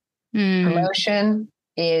promote. Promotion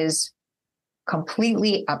is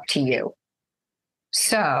completely up to you.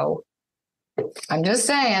 So I'm just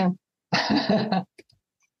saying.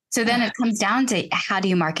 So then it comes down to, how do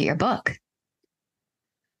you market your book?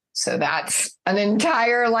 So that's an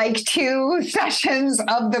entire 2 sessions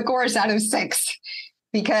of the course out of 6,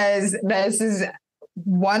 because this is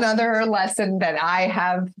one other lesson that I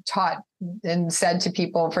have taught and said to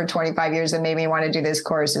people for 25 years that made me want to do this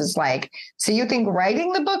course is like, so you think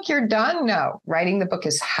writing the book, you're done? No, writing the book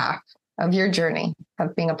is half of your journey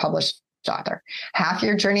of being a published author. Half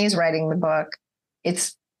your journey is writing the book.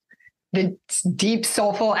 It's the deep,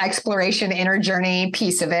 soulful exploration, inner journey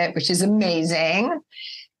piece of it, which is amazing.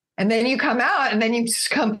 And then you come out and then you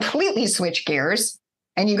completely switch gears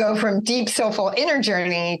and you go from deep, soulful inner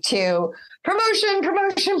journey to promotion.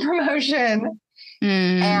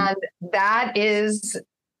 And that is,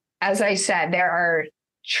 as I said, there are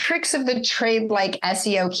tricks of the trade like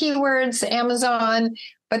SEO keywords, Amazon,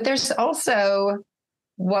 but there's also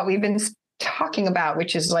what we've been talking about,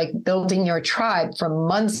 which is like building your tribe from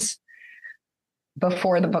months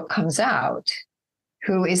before the book comes out.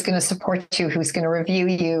 Who is going to support you? Who's going to review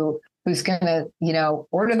you? Who's going to,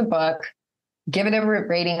 order the book, give it a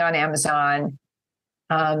rating on Amazon,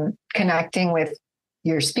 connecting with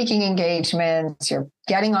your speaking engagements, you're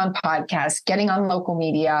getting on podcasts, getting on local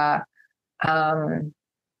media,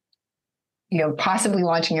 possibly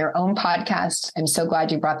launching your own podcast. I'm so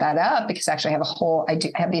glad you brought that up, because actually I do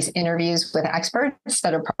have these interviews with experts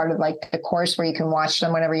that are part of the course where you can watch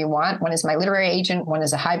them whenever you want. One is my literary agent, one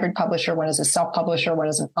is a hybrid publisher, one is a self-publisher, one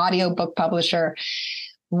is an audiobook publisher.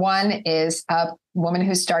 One is a woman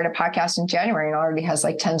who started a podcast in January and already has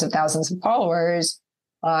tens of thousands of followers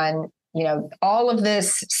on, all of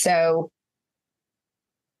this. So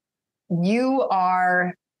you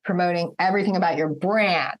are promoting everything about your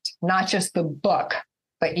brand, not just the book,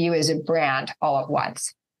 but you as a brand all at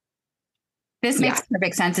once. This makes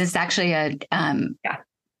perfect sense. It's actually a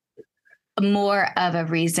more of a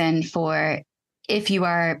reason for, if you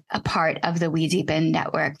are a part of the We Deepen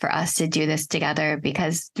network, for us to do this together,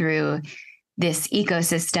 because through this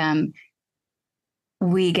ecosystem,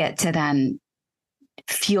 we get to then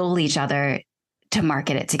fuel each other to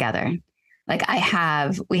market it together. Like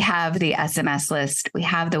we have the SMS list, we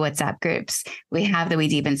have the WhatsApp groups, we have the We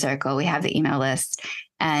Deepen circle, we have the email list.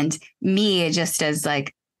 And me, just as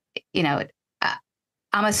like,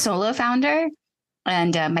 I'm a solo founder,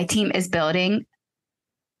 and my team is building,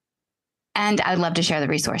 and I'd love to share the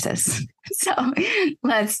resources. So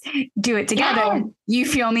let's do it together. Yeah. You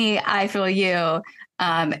feel me, I feel you.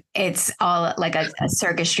 It's all like a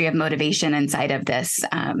circuitry of motivation inside of this.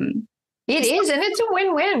 It is. And it's a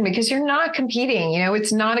win-win, because you're not competing.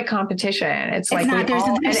 It's not a competition. It's like there's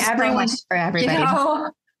so much for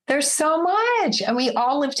everybody. There's so much, and we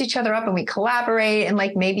all lift each other up, and we collaborate. And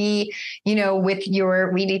like, maybe, with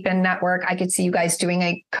your We Deepen network, I could see you guys doing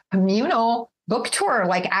a communal book tour,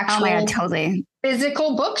 like actual totally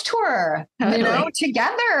physical book tour,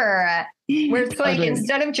 together. Where it's like,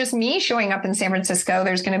 instead of just me showing up in San Francisco,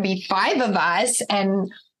 there's going to be 5 of us,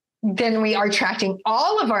 and then we are attracting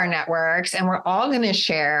all of our networks, and we're all going to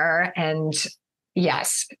share. And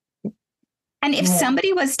yes. And if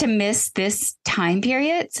somebody was to miss this time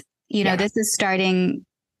period, this is starting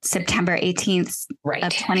September 18th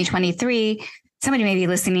of 2023. Somebody may be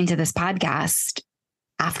listening to this podcast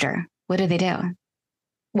after. What do they do?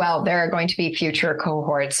 Well, there are going to be future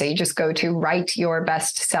cohorts. So you just go to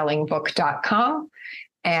writeyourbestsellingbook.com,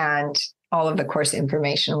 and all of the course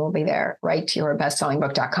information will be there.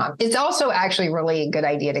 writeyourbestsellingbook.com. It's also actually really a good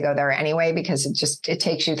idea to go there anyway, because it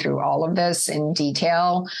takes you through all of this in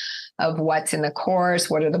detail of what's in the course,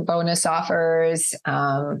 what are the bonus offers,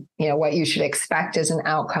 what you should expect as an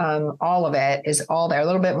outcome. All of it is all there. A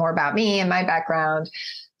little bit more about me and my background.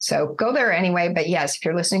 So go there anyway. But yes, if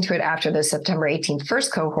you're listening to it after the September 18th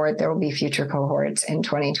first cohort, there will be future cohorts in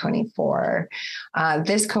 2024.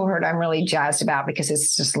 This cohort I'm really jazzed about, because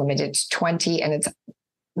it's just limited to 20, and it's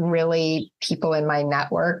really people in my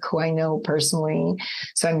network who I know personally.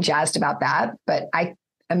 So I'm jazzed about that. But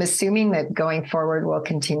I'm assuming that going forward, we'll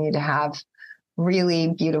continue to have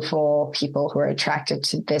really beautiful people who are attracted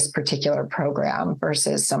to this particular program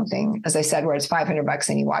versus something, as I said, where it's $500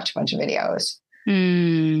 and you watch a bunch of videos.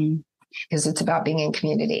 Because it's about being in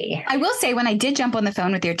community. I will say, when I did jump on the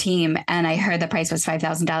phone with your team and I heard the price was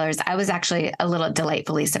 $5,000, I was actually a little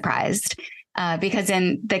delightfully surprised, because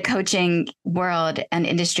in the coaching world and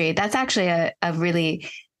industry, that's actually a really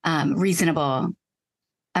reasonable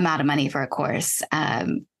amount of money for a course. I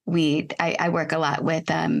work a lot with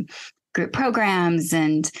group programs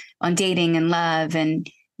and on dating and love, and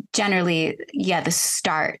generally, the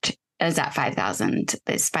start is at 5,000.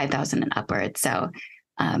 It's 5,000 and upwards. So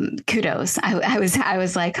kudos. I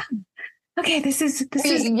was like, okay, this is.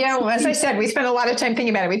 As I said, we spent a lot of time thinking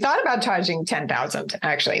about it. We thought about charging 10,000.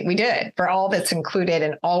 Actually, we did, for all that's included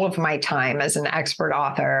in all of my time as an expert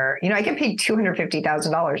author. I get paid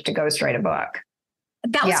 $250,000 to ghostwrite a book.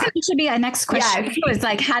 That was should be a next question. Yes. It was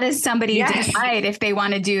like, how does somebody decide if they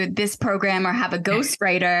want to do this program or have a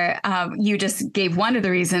ghostwriter? You just gave one of the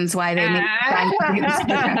reasons why they make having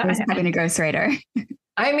a ghostwriter.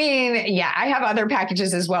 I mean, I have other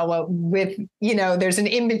packages as well. With, there's an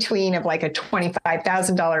in-between of like a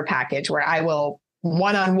 $25,000 package where I will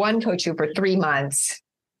one-on-one coach you for 3 months,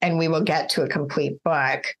 and we will get to a complete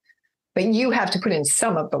book. But you have to put in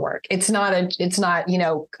some of the work. It's not a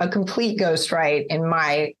complete ghostwrite in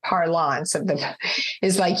my parlance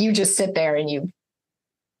is like, you just sit there and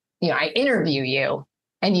I interview you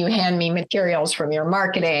and you hand me materials from your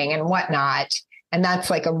marketing and whatnot. And that's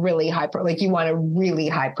like a really you want a really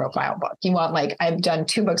high profile book. You want, like, I've done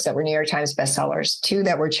 2 books that were New York Times bestsellers, 2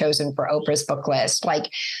 that were chosen for Oprah's book list.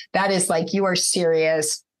 Like, that is like, you are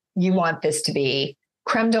serious. You want this to be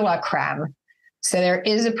creme de la creme. So there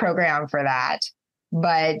is a program for that,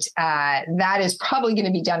 but that is probably going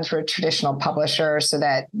to be done through a traditional publisher, so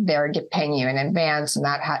that they're paying you in advance, and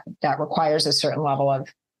that requires a certain level of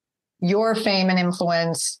your fame and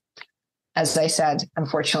influence. As I said,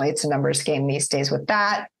 unfortunately, it's a numbers game these days with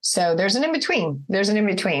that. So there's an in-between. But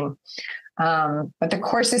the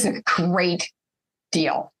course is a great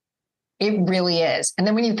deal. It really is. And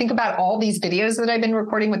then when you think about all these videos that I've been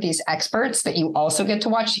recording with these experts that you also get to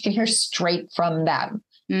watch, you can hear straight from them.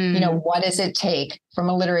 What does it take from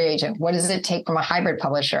a literary agent? What does it take from a hybrid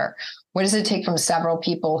publisher? What does it take from several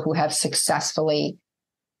people who have successfully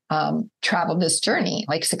traveled this journey,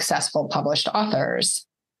 like successful published authors?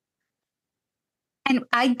 And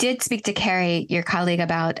I did speak to Carrie, your colleague,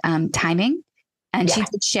 about timing. And she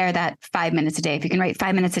did share that 5 minutes a day. If you can write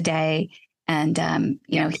 5 minutes a day, And,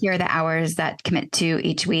 here are the hours that commit to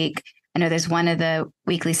each week. I know there's one of the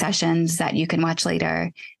weekly sessions that you can watch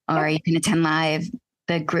later, or you can attend live.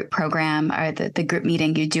 The group program or the group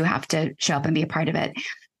meeting, you do have to show up and be a part of it.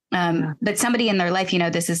 But somebody in their life,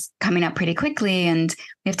 this is coming up pretty quickly and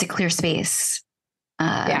we have to clear space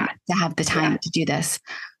to have the time to do this.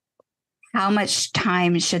 How much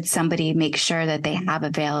time should somebody make sure that they have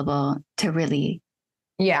available to really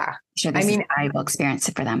sure this is a valuable experience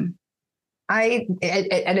for them?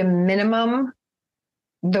 At a minimum,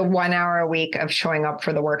 the 1 hour a week of showing up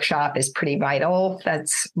for the workshop is pretty vital.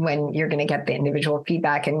 That's when you're going to get the individual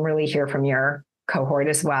feedback and really hear from your cohort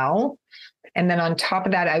as well. And then on top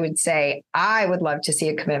of that, I would say I would love to see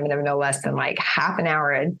a commitment of no less than like half an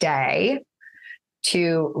hour a day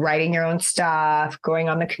to writing your own stuff, going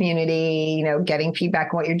on the community, getting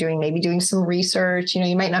feedback on what you're doing, maybe doing some research.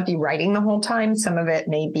 You might not be writing the whole time. Some of it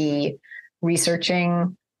may be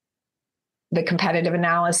researching the competitive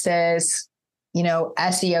analysis,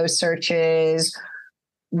 SEO searches,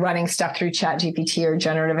 running stuff through ChatGPT or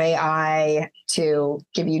generative AI to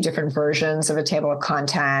give you different versions of a table of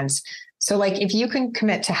contents. So like if you can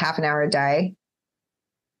commit to half an hour a day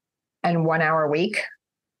and 1 hour a week,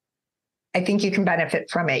 I think you can benefit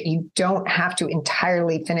from it. You don't have to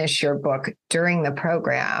entirely finish your book during the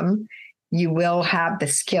program. You will have the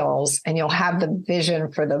skills and you'll have the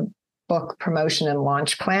vision for the book promotion and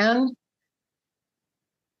launch plan.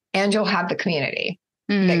 And you'll have the community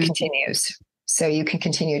that continues. So you can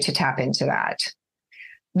continue to tap into that.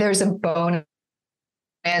 There's a bonus,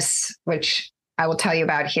 which I will tell you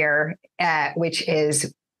about here, which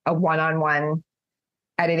is a one-on-one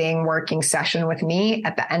editing working session with me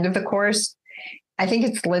at the end of the course. I think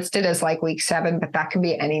it's listed as like week 7, but that can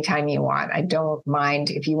be anytime you want. I don't mind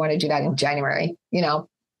if you want to do that in January,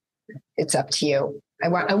 it's up to you. I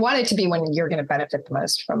want it to be when you're going to benefit the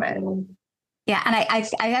most from it. Yeah. And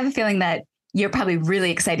I have a feeling that you're probably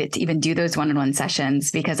really excited to even do those one-on-one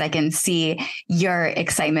sessions because I can see your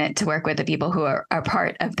excitement to work with the people who are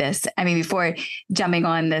part of this. I mean, before jumping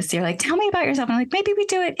on this, you're like, tell me about yourself. I'm like, maybe we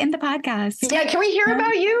do it in the podcast. Yeah. Can we hear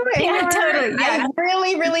about you? Yeah, totally. Yeah. I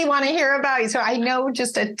really, really want to hear about you. So I know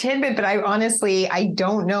just a tidbit, but I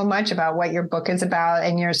don't know much about what your book is about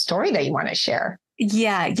and your story that you want to share.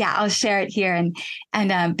 Yeah. I'll share it here.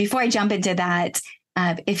 And before I jump into that,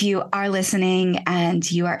 if you are listening and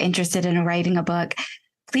you are interested in writing a book,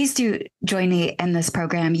 please do join me in this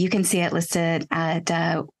program. You can see it listed at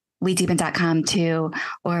wedeepen.com too,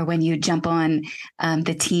 or when you jump on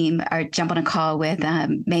the team or jump on a call with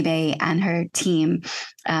MeiMei and her team,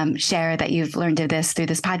 share that you've learned of this through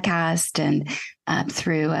this podcast and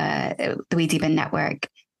through the We Deepen network.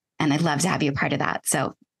 And I'd love to have you a part of that.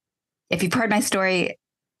 So if you've heard my story,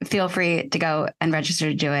 feel free to go and register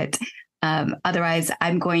to do it. Otherwise,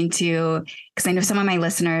 I'm going to, because I know some of my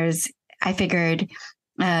listeners, I figured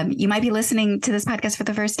you might be listening to this podcast for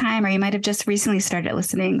the first time, or you might have just recently started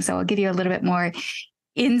listening. So I'll give you a little bit more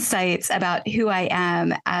insights about who I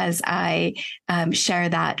am as I share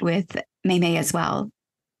that with MeiMei as well.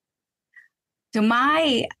 So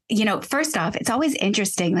first off, it's always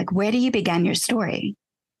interesting, like, where do you begin your story?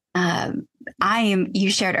 You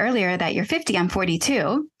shared earlier that you're 50, I'm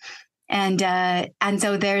 42. And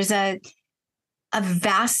so there's a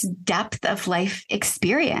vast depth of life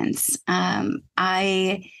experience.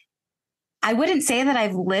 I wouldn't say that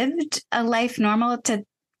I've lived a life normal to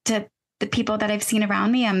the people that I've seen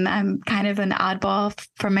around me. I'm kind of an oddball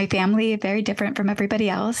from my family, very different from everybody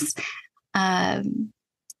else.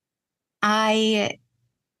 I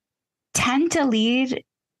tend to lead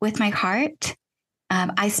with my heart.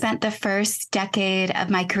 I spent the first decade of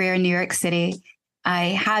my career in New York City. I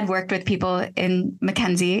had worked with people in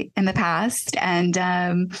McKinsey in the past, and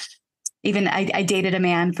even I dated a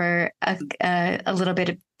man for a little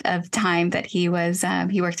bit of time that he worked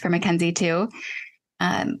for McKinsey too.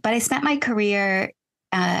 But I spent my career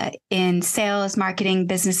in sales, marketing,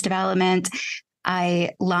 business development.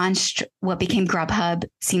 I launched what became Grubhub,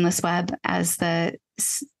 Seamless Web, as a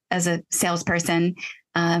salesperson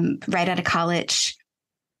right out of college.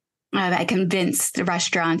 I convinced the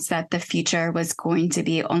restaurants that the future was going to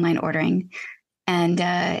be online ordering. And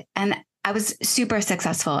I was super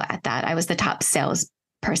successful at that. I was the top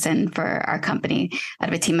salesperson for our company out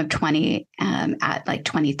of a team of 20 at like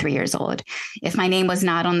 23 years old. If my name was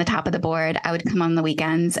not on the top of the board, I would come on the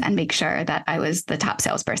weekends and make sure that I was the top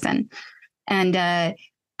salesperson. And I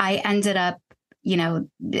ended up,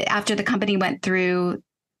 after the company went through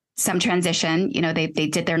some transition, they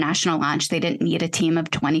did their national launch. They didn't need a team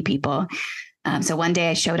of 20 people. So one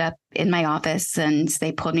day I showed up in my office and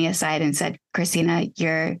they pulled me aside and said, Christina,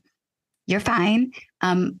 you're fine.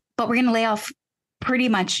 but we're going to lay off pretty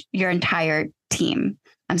much your entire team.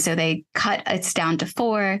 So they cut us down to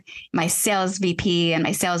 4. My sales VP and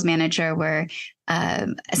my sales manager were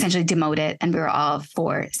essentially demoted, and we were all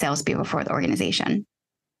 4 salespeople for the organization.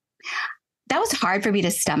 That was hard for me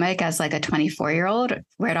to stomach as like a 24-year-old.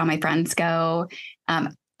 Where'd all my friends go?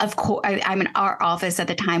 Of course, I'm in our office at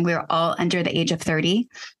the time. We were all under the age of 30.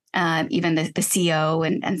 Even the CEO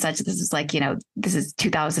and such. This is like, this is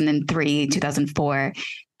 2003, 2004.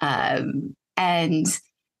 And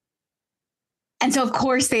so, of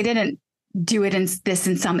course, they didn't do it in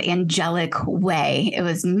some angelic way. It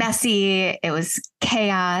was messy. It was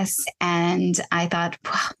chaos. And I thought,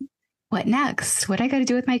 well, what next? What do I got to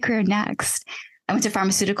do with my career next? I went to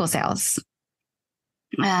pharmaceutical sales.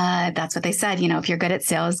 That's what they said. If you're good at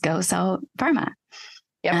sales, go sell pharma.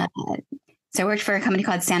 Yep. So I worked for a company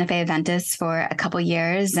called Santa Fe Aventis for a couple of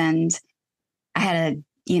years. And I had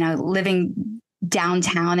living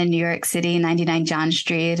downtown in New York City, 99 John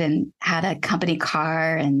Street, and had a company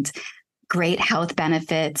car and great health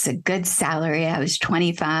benefits, a good salary. I was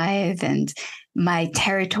 25, and my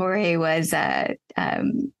territory was,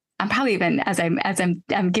 I'm probably even, as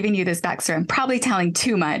I'm giving you this backstory, I'm probably telling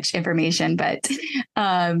too much information, but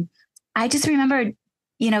I just remember,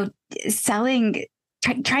 selling,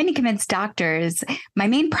 trying to convince doctors. My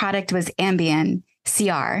main product was Ambien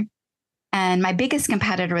CR, and my biggest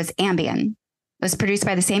competitor was Ambien. It was produced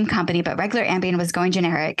by the same company, but regular Ambien was going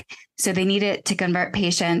generic. So they needed to convert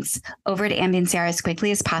patients over to Ambien CR as quickly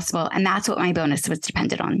as possible. And that's what my bonus was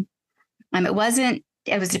dependent on. It was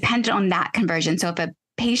dependent on that conversion. So if a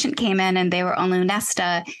patient came in and they were on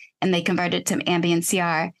Lunesta and they converted to Ambien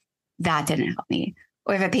CR, that didn't help me.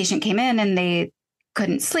 Or if a patient came in and they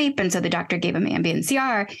couldn't sleep, and so the doctor gave them Ambien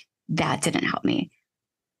CR, that didn't help me.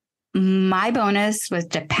 My bonus was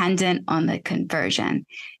dependent on the conversion.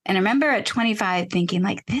 And I remember at 25 thinking,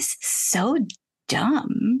 like, this is so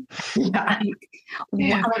dumb.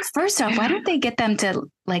 Yeah. First off, why don't they get them to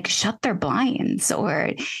shut their blinds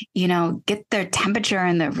or, get their temperature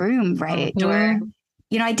in the room right? Mm-hmm.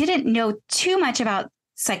 Or, I didn't know too much about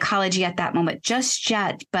psychology at that moment just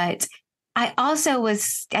yet, but I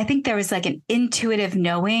think there was like an intuitive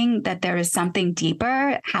knowing that there was something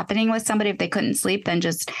deeper happening with somebody if they couldn't sleep than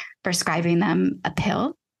just prescribing them a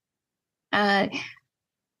pill.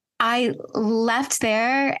 I left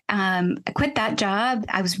there. I quit that job.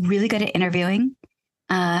 I was really good at interviewing.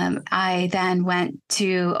 I then went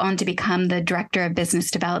on to become the director of business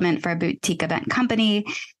development for a boutique event company.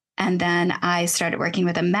 And then I started working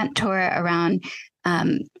with a mentor around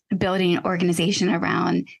building an organization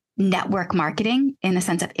around network marketing, in the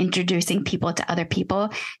sense of introducing people to other people.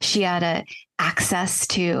 She had access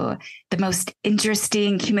to the most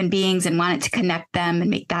interesting human beings and wanted to connect them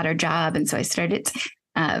and make that her job. And so I started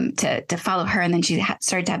to follow her. And then she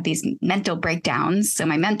started to have these mental breakdowns. So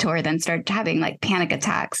my mentor then started having like panic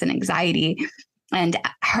attacks and anxiety. And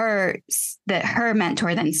her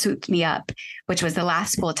mentor then swooped me up, which was the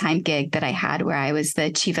last full-time gig that I had, where I was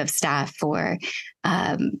the chief of staff for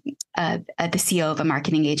the CEO of a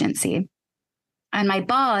marketing agency. And my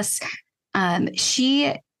boss,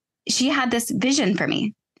 she had this vision for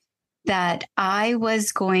me that I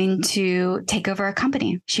was going to take over a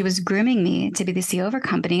company. She was grooming me to be the CEO of her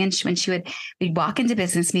company. And we'd walk into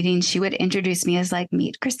business meetings, she would introduce me as like,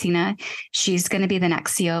 meet Christina. She's going to be the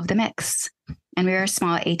next CEO of The Mix. And we were a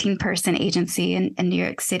small 18-person agency in New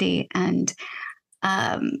York City. And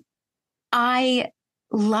I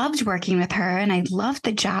loved working with her and I loved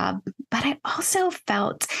the job, but I also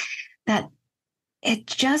felt that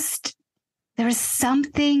there was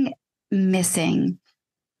something missing.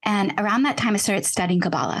 And around that time, I started studying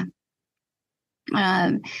Kabbalah.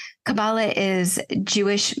 Kabbalah is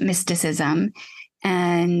Jewish mysticism,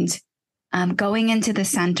 and going into the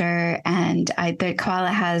center, and the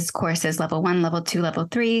Kabbalah has courses, level 1, level 2, level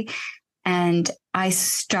 3. And I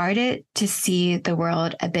started to see the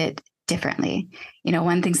world a bit differently. One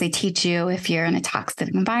of the things they teach you, if you're in a toxic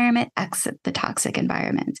environment, exit the toxic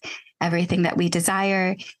environment. Everything that we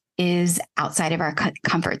desire is outside of our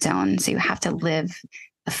comfort zone. So you have to live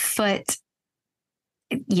a foot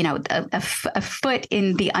in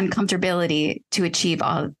the uncomfortability to achieve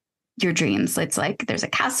all your dreams. It's like there's a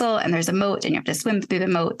castle and there's a moat and you have to swim through the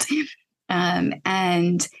moat.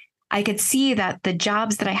 And I could see that the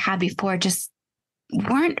jobs that I had before just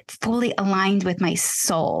weren't fully aligned with my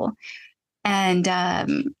soul. And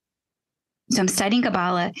so I'm studying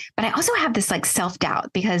Kabbalah, but I also have this like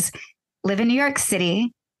self-doubt because I live in New York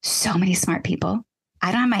City, so many smart people.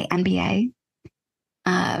 I don't have my MBA.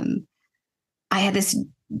 I had this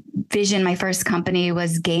vision. My first company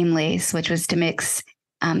was Game Lace, which was to mix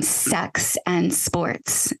sex and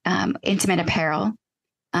sports, intimate apparel,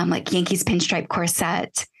 like Yankees pinstripe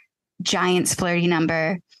corset, Giants flirty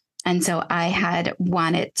number. And so I had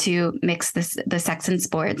wanted to mix the sex and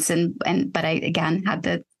sports, but I again had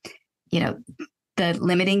the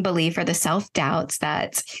limiting belief or the self-doubts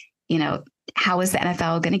that, how is the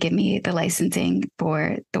NFL going to give me the licensing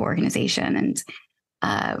for the organization?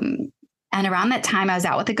 And around that time I was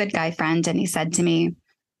out with a good guy friend, and he said to me,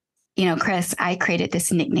 Chris, I created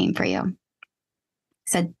this nickname for you. He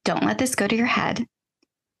said, don't let this go to your head,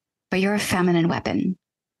 but you're a feminine weapon.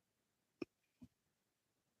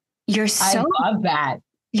 I love that.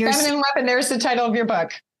 Feminine weapon. There's the title of your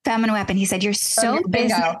book. Feminine weapon. He said, you're so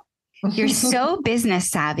business. You're so business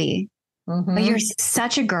savvy, but you're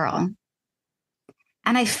such a girl.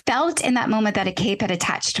 And I felt in that moment that a cape had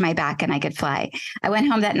attached to my back and I could fly. I went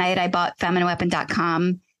home that night. I bought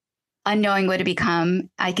feminineweapon.com, unknowing what to become.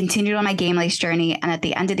 I continued on my game lace journey. And at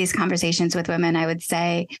the end of these conversations with women, I would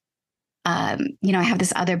say, I have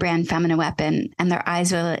this other brand, Feminine Weapon, and their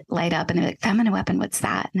eyes would light up and they're like, Feminine Weapon, what's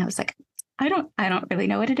that? And I was like, I don't really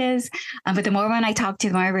know what it is. But the more when I talked to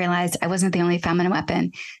them, I realized I wasn't the only feminine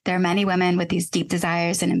weapon. There are many women with these deep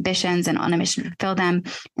desires and ambitions and on a mission to fulfill them.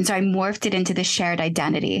 And so I morphed it into this shared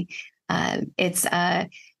identity. It's a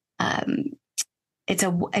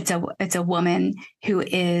woman who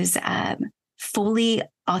is fully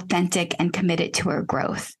authentic and committed to her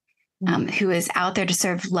growth, who is out there to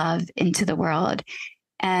serve love into the world.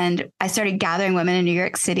 And I started gathering women in New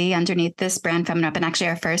York City underneath this brand, Feminine Weapon. Actually,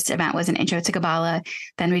 our first event was an intro to Kabbalah.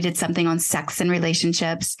 Then we did something on sex and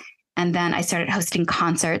relationships. And then I started hosting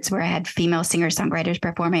concerts where I had female singer-songwriters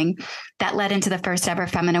performing. That led into the first ever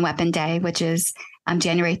Feminine Weapon Day, which is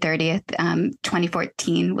January 30th,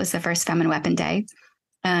 2014 was the first Feminine Weapon Day.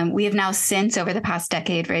 We have now since, over the past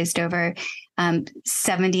decade, raised over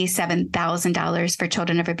 $77,000 for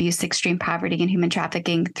children of abuse, extreme poverty, and human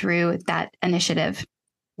trafficking through that initiative.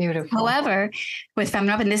 Beautiful. However, with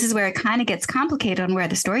Feminine Weapon, this is where it kind of gets complicated on where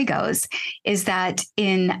the story goes, is that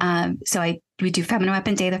we do Feminine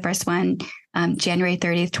Weapon Day, the first one, January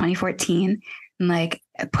 30th, 2014, and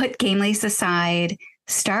put game lace aside,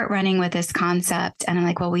 start running with this concept. And I'm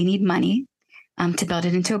like, well, we need money to build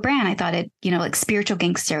it into a brand. I thought it, like spiritual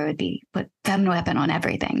gangster would be, put Feminine Weapon on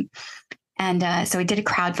everything. And so we did a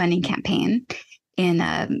crowdfunding campaign in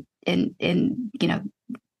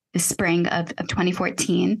the spring of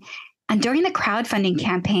 2014. And during the crowdfunding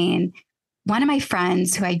campaign, one of my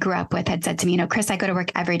friends who I grew up with had said to me, Chris, I go to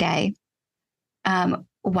work every day.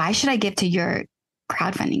 Why should I give to your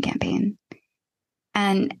crowdfunding campaign?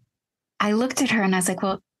 And I looked at her and I was like,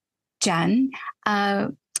 well, Jen,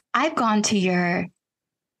 I've gone to your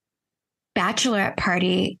bachelorette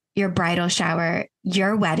party, your bridal shower,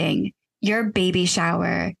 your wedding, your baby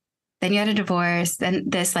shower, then you had a divorce, then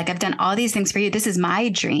this, I've done all these things for you. This is my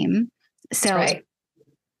dream. So right.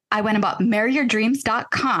 I went and bought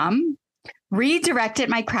marryyourdreams.com, redirected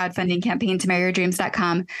my crowdfunding campaign to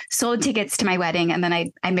marryyourdreams.com, sold tickets to my wedding, and then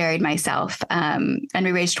I married myself. And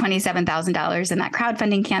we raised $27,000 in that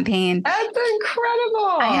crowdfunding campaign. That's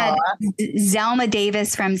incredible. I had Zelma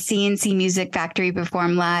Davis from CNC Music Factory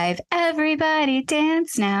perform live. Everybody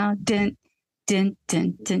dance now. Dun, dun,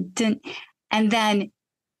 dun, dun, dun. And then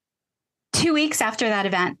 2 weeks after that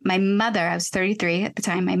event, my mother, I was 33 at the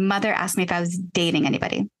time, my mother asked me if I was dating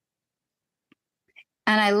anybody.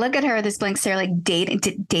 And I look at her with this blank stare,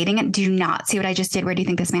 dating it. Do you not see what I just did? Where do you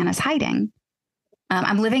think this man is hiding?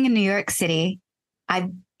 I'm living in New York City.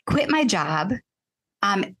 I quit my job.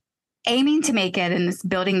 I'm aiming to make it in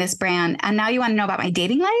building this brand. And now you want to know about my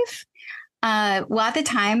dating life? Well, at the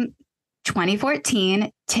time, 2014,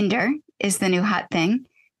 Tinder is the new hot thing.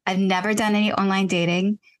 I've never done any online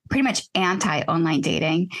dating, pretty much anti-online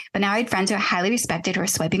dating. But now I had friends who I highly respected who were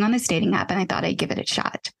swiping on this dating app, and I thought I'd give it a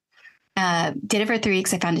shot. Did it for 3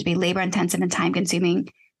 weeks. I found it to be labor intensive and time consuming.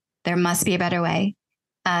 There must be a better way.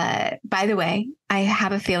 By the way, I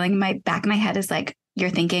have a feeling back of my head is you're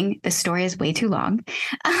thinking this story is way too long.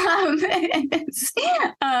 But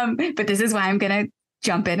this is why I'm going to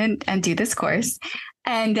jump in and do this course.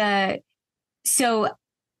 And so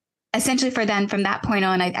essentially from that point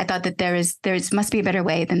on, I thought that there must be a better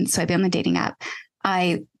way than swiping on the dating app.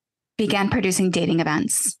 I began producing dating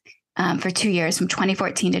events. For 2 years, from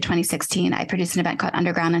 2014 to 2016, I produced an event called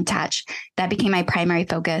Underground Untouched. That became my primary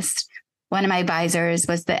focus. One of my advisors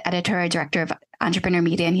was the editor or director of Entrepreneur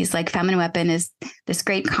Media. And he's like, Feminine Weapon is this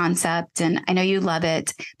great concept. And I know you love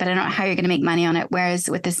it, but I don't know how you're going to make money on it. Whereas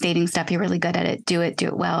with this dating stuff, you're really good at it. Do it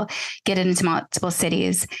well, get it into multiple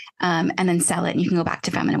cities, and then sell it. And you can go back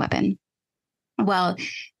to Feminine Weapon. Well,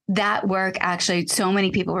 that work, actually, so many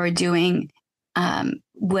people were doing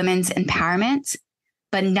women's empowerment,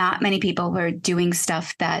 but not many people were doing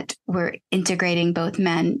stuff that were integrating both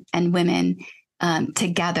men and women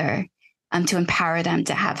together to empower them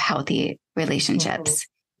to have healthy relationships.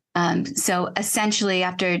 So essentially,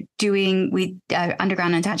 after doing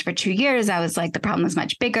Underground Untouched for 2 years, I was like, the problem is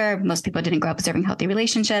much bigger. Most people didn't grow up observing healthy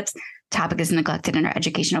relationships. Topic is neglected in our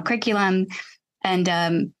educational curriculum.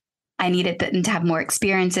 And I needed to have more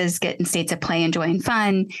experiences, get in states of play and joy and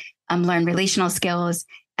fun, learn relational skills.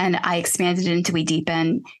 And I expanded it into We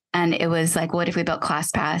Deepen. And it was like, what if we built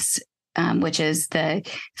ClassPass, which is the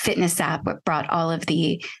fitness app that brought all of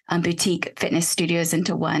the boutique fitness studios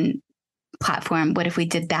into one platform? What if we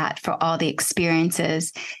did that for all the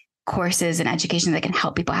experiences, courses, and education that can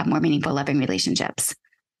help people have more meaningful, loving relationships?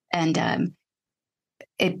 And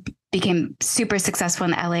it became super successful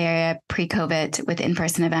in the LA area pre-COVID with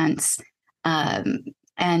in-person events.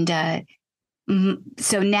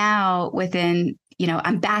 So now within,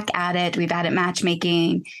 I'm back at it. We've added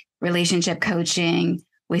matchmaking, relationship coaching.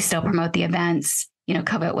 We still promote the events.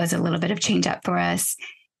 COVID was a little bit of change up for us.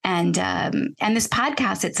 And this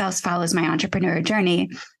podcast itself follows my entrepreneur journey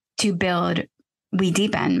to build We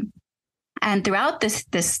Deepen. And throughout this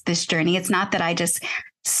journey, it's not that I just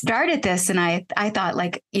started this and I thought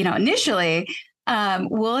initially,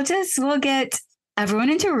 we'll get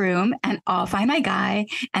everyone into a room and I'll find my guy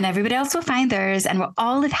and everybody else will find theirs and we'll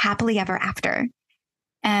all live happily ever after.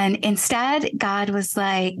 And instead, God was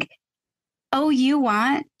like, oh, you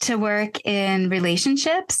want to work in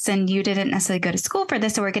relationships and you didn't necessarily go to school for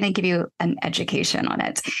this. So we're going to give you an education on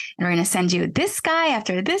it. And we're going to send you this guy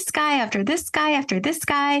after this guy, after this guy, after this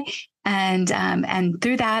guy. And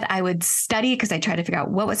through that, I would study because I tried to figure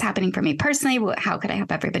out what was happening for me personally. How could I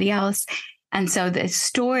help everybody else? And so the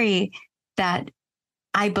story that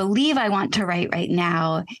I believe I want to write right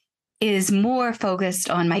now is more focused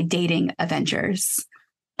on my dating adventures,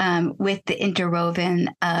 with the interwoven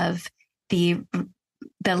of the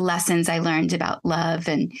lessons I learned about love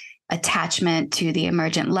and attachment, to the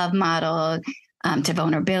emergent love model, to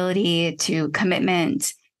vulnerability, to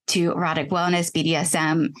commitment, to erotic wellness,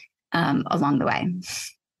 BDSM, along the way.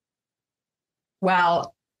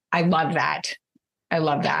 Well, I love that. I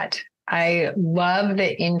love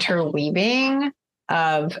the interweaving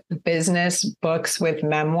of business books with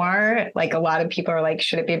memoir. Like, a lot of people are like,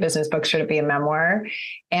 should it be a business book? Should it be a memoir?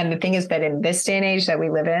 And the thing is that in this day and age that we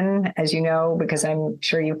live in, as you know, because I'm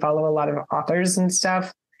sure you follow a lot of authors and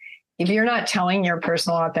stuff, if you're not telling your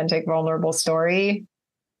personal, authentic, vulnerable story,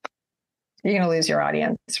 you're going to lose your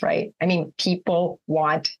audience, right? I mean, people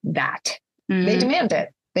want that. Mm-hmm.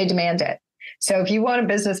 They demand it. So if you want a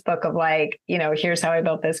business book of here's how I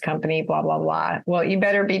built this company, blah, blah, blah. Well, you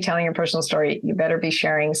better be telling your personal story. You better be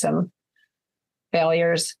sharing some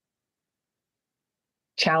failures,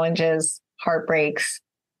 challenges, heartbreaks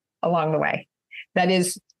along the way. That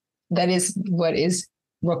is what is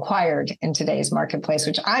required in today's marketplace,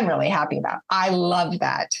 which I'm really happy about. I love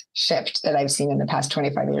that shift that I've seen in the past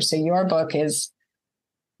 25 years. So your book is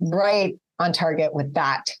right on target with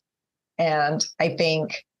that. And I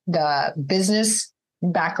think the business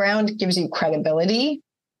background gives you credibility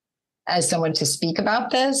as someone to speak about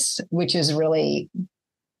this, which is really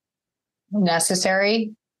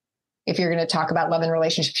necessary. If you're going to talk about love and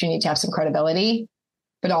relationships, you need to have some credibility,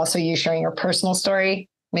 but also you sharing your personal story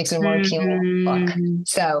makes it a more appealing book.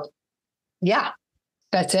 So yeah,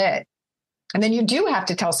 that's it. And then you do have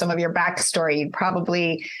to tell some of your backstory. You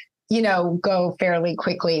probably, go fairly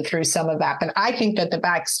quickly through some of that. But I think that the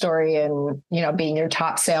backstory and, being your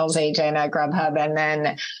top sales agent at Grubhub, and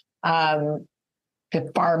then the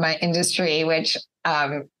pharma industry, which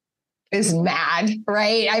is mad,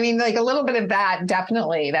 right? I mean, like, a little bit of that,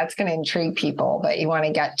 definitely, that's going to intrigue people. But you want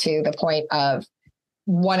to get to the point of,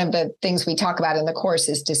 one of the things we talk about in the course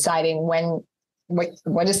is deciding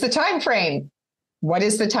what is the time frame? What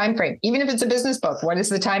is the time frame? Even if it's a business book, what is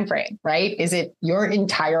the time frame, right? Is it your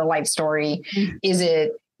entire life story? Mm-hmm. Is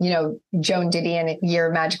it, Joan Didion, Year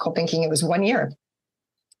of Magical Thinking? It was 1 year.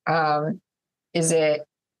 Is it,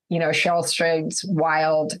 Cheryl Striggs'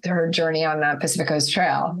 her journey on the Pacific Coast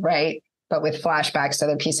Trail, right? But with flashbacks to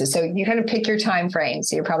other pieces. So you kind of pick your time frame.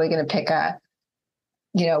 So you're probably going to pick a,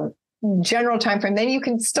 general time frame. Then you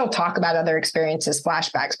can still talk about other experiences,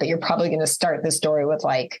 flashbacks, but you're probably going to start the story with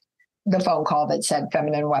the phone call that said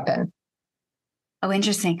feminine weapon. Oh,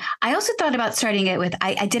 interesting. I also thought about starting it with,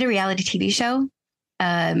 I did a reality TV show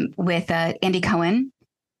with Andy Cohen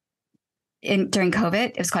during COVID.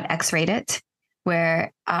 It was called X-Rated,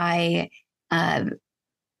 where the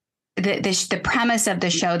premise of the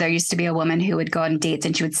show, there used to be a woman who would go on dates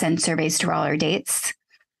and she would send surveys to all her dates.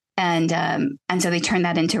 And so they turned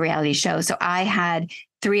that into a reality show. So I had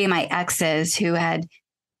 3 of my exes who had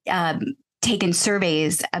taken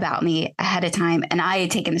surveys about me ahead of time, and I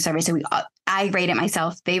had taken the survey. So I rated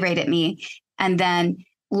myself, they rated me. And then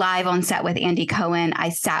live on set with Andy Cohen, I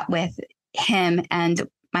sat with him and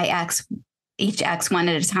my ex, each ex one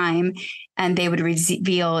at a time, and they would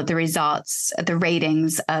reveal the results, the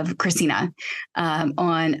ratings of Christina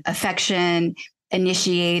on affection,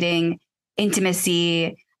 initiating,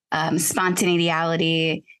 intimacy,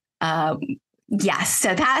 spontaneity. Yes.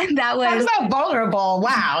 So that was so vulnerable.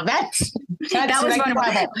 Wow. That was vulnerable.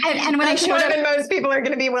 And when I showed up, most people are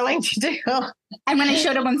going to be willing to do. And when I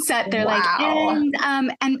showed up on set, they're like, and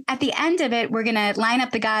at the end of it, we're going to line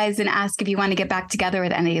up the guys and ask if you want to get back together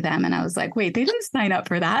with any of them. And I was like, wait, they didn't sign up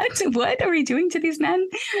for that. What are we doing to these men?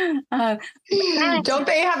 Don't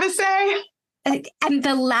they have a say? And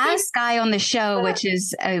the last guy on the show, which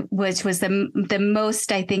was the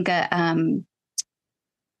most, I think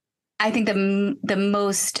the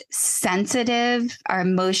most sensitive or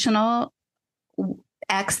emotional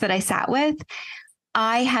ex that I sat with,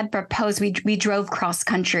 I had proposed, we drove cross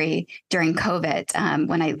country during COVID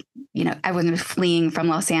when I was fleeing from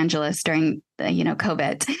Los Angeles during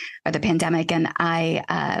COVID or the pandemic. And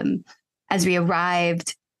as we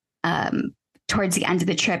arrived towards the end of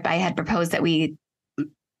the trip, I had proposed that we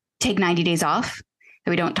take 90 days off,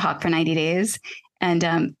 that we don't talk for 90 days. And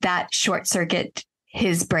that short circuit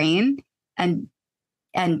his brain. And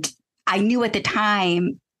I knew at the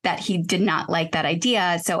time that he did not like that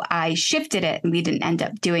idea. So I shifted it and we didn't end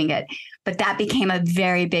up doing it. But that became a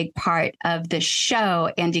very big part of the show.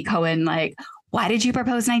 Andy Cohen, like, why did you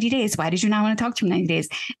propose 90 days? Why did you not want to talk to him 90 days?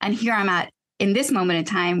 And here I'm at in this moment in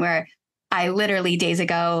time where I literally days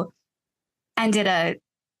ago ended a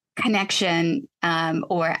connection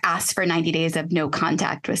or asked for 90 days of no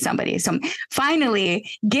contact with somebody. So I'm finally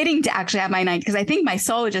getting to actually have my 90, because I think my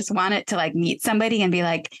soul just wanted to like meet somebody and be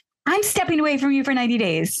like, I'm stepping away from you for 90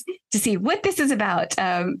 days to see what this is about.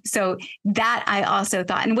 So that I also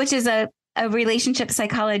thought, and which is a relationship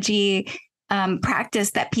psychology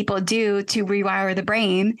practice that people do to rewire the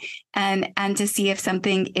brain and to see if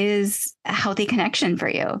something is a healthy connection for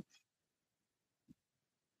you.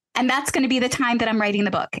 And that's going to be the time that I'm writing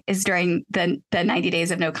the book, is during the 90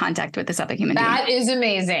 days of no contact with this other human being. That is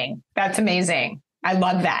amazing. That's amazing. I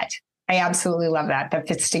love that. I absolutely love that. That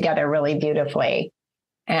fits together really beautifully.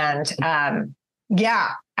 And I'm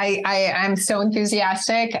so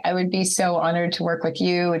enthusiastic. I would be so honored to work with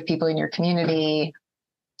you, with people in your community.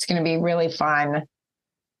 It's going to be really fun.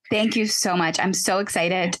 Thank you so much. I'm so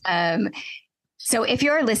excited. So if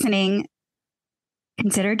you're listening,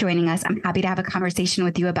 consider joining us. I'm happy to have a conversation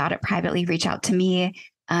with you about it privately. Reach out to me,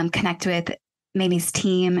 connect with MeiMei's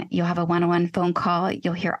team. You'll have a one-on-one phone call.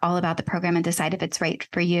 You'll hear all about the program and decide if it's right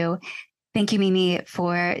for you. Thank you, MeiMei,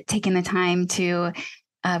 for taking the time to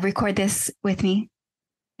record this with me.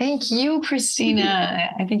 Thank you, Christina.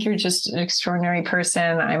 I think you're just an extraordinary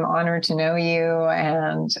person. I'm honored to know you.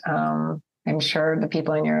 And I'm sure the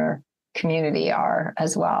people in your community are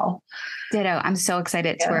as well. Ditto. I'm so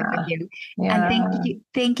excited to work with you. Yeah. And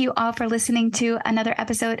thank you all for listening to another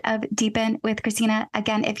episode of Deepen with Christina.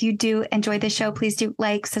 Again, if you do enjoy the show, please do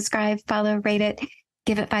like, subscribe, follow, rate it,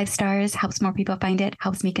 give it 5 stars, helps more people find it,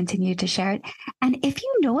 helps me continue to share it. And if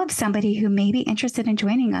you know of somebody who may be interested in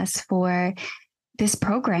joining us for this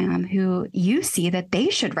program, who you see that they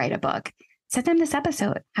should write a book, send them this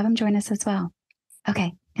episode, have them join us as well.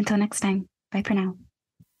 Okay. Until next time. Bye for now.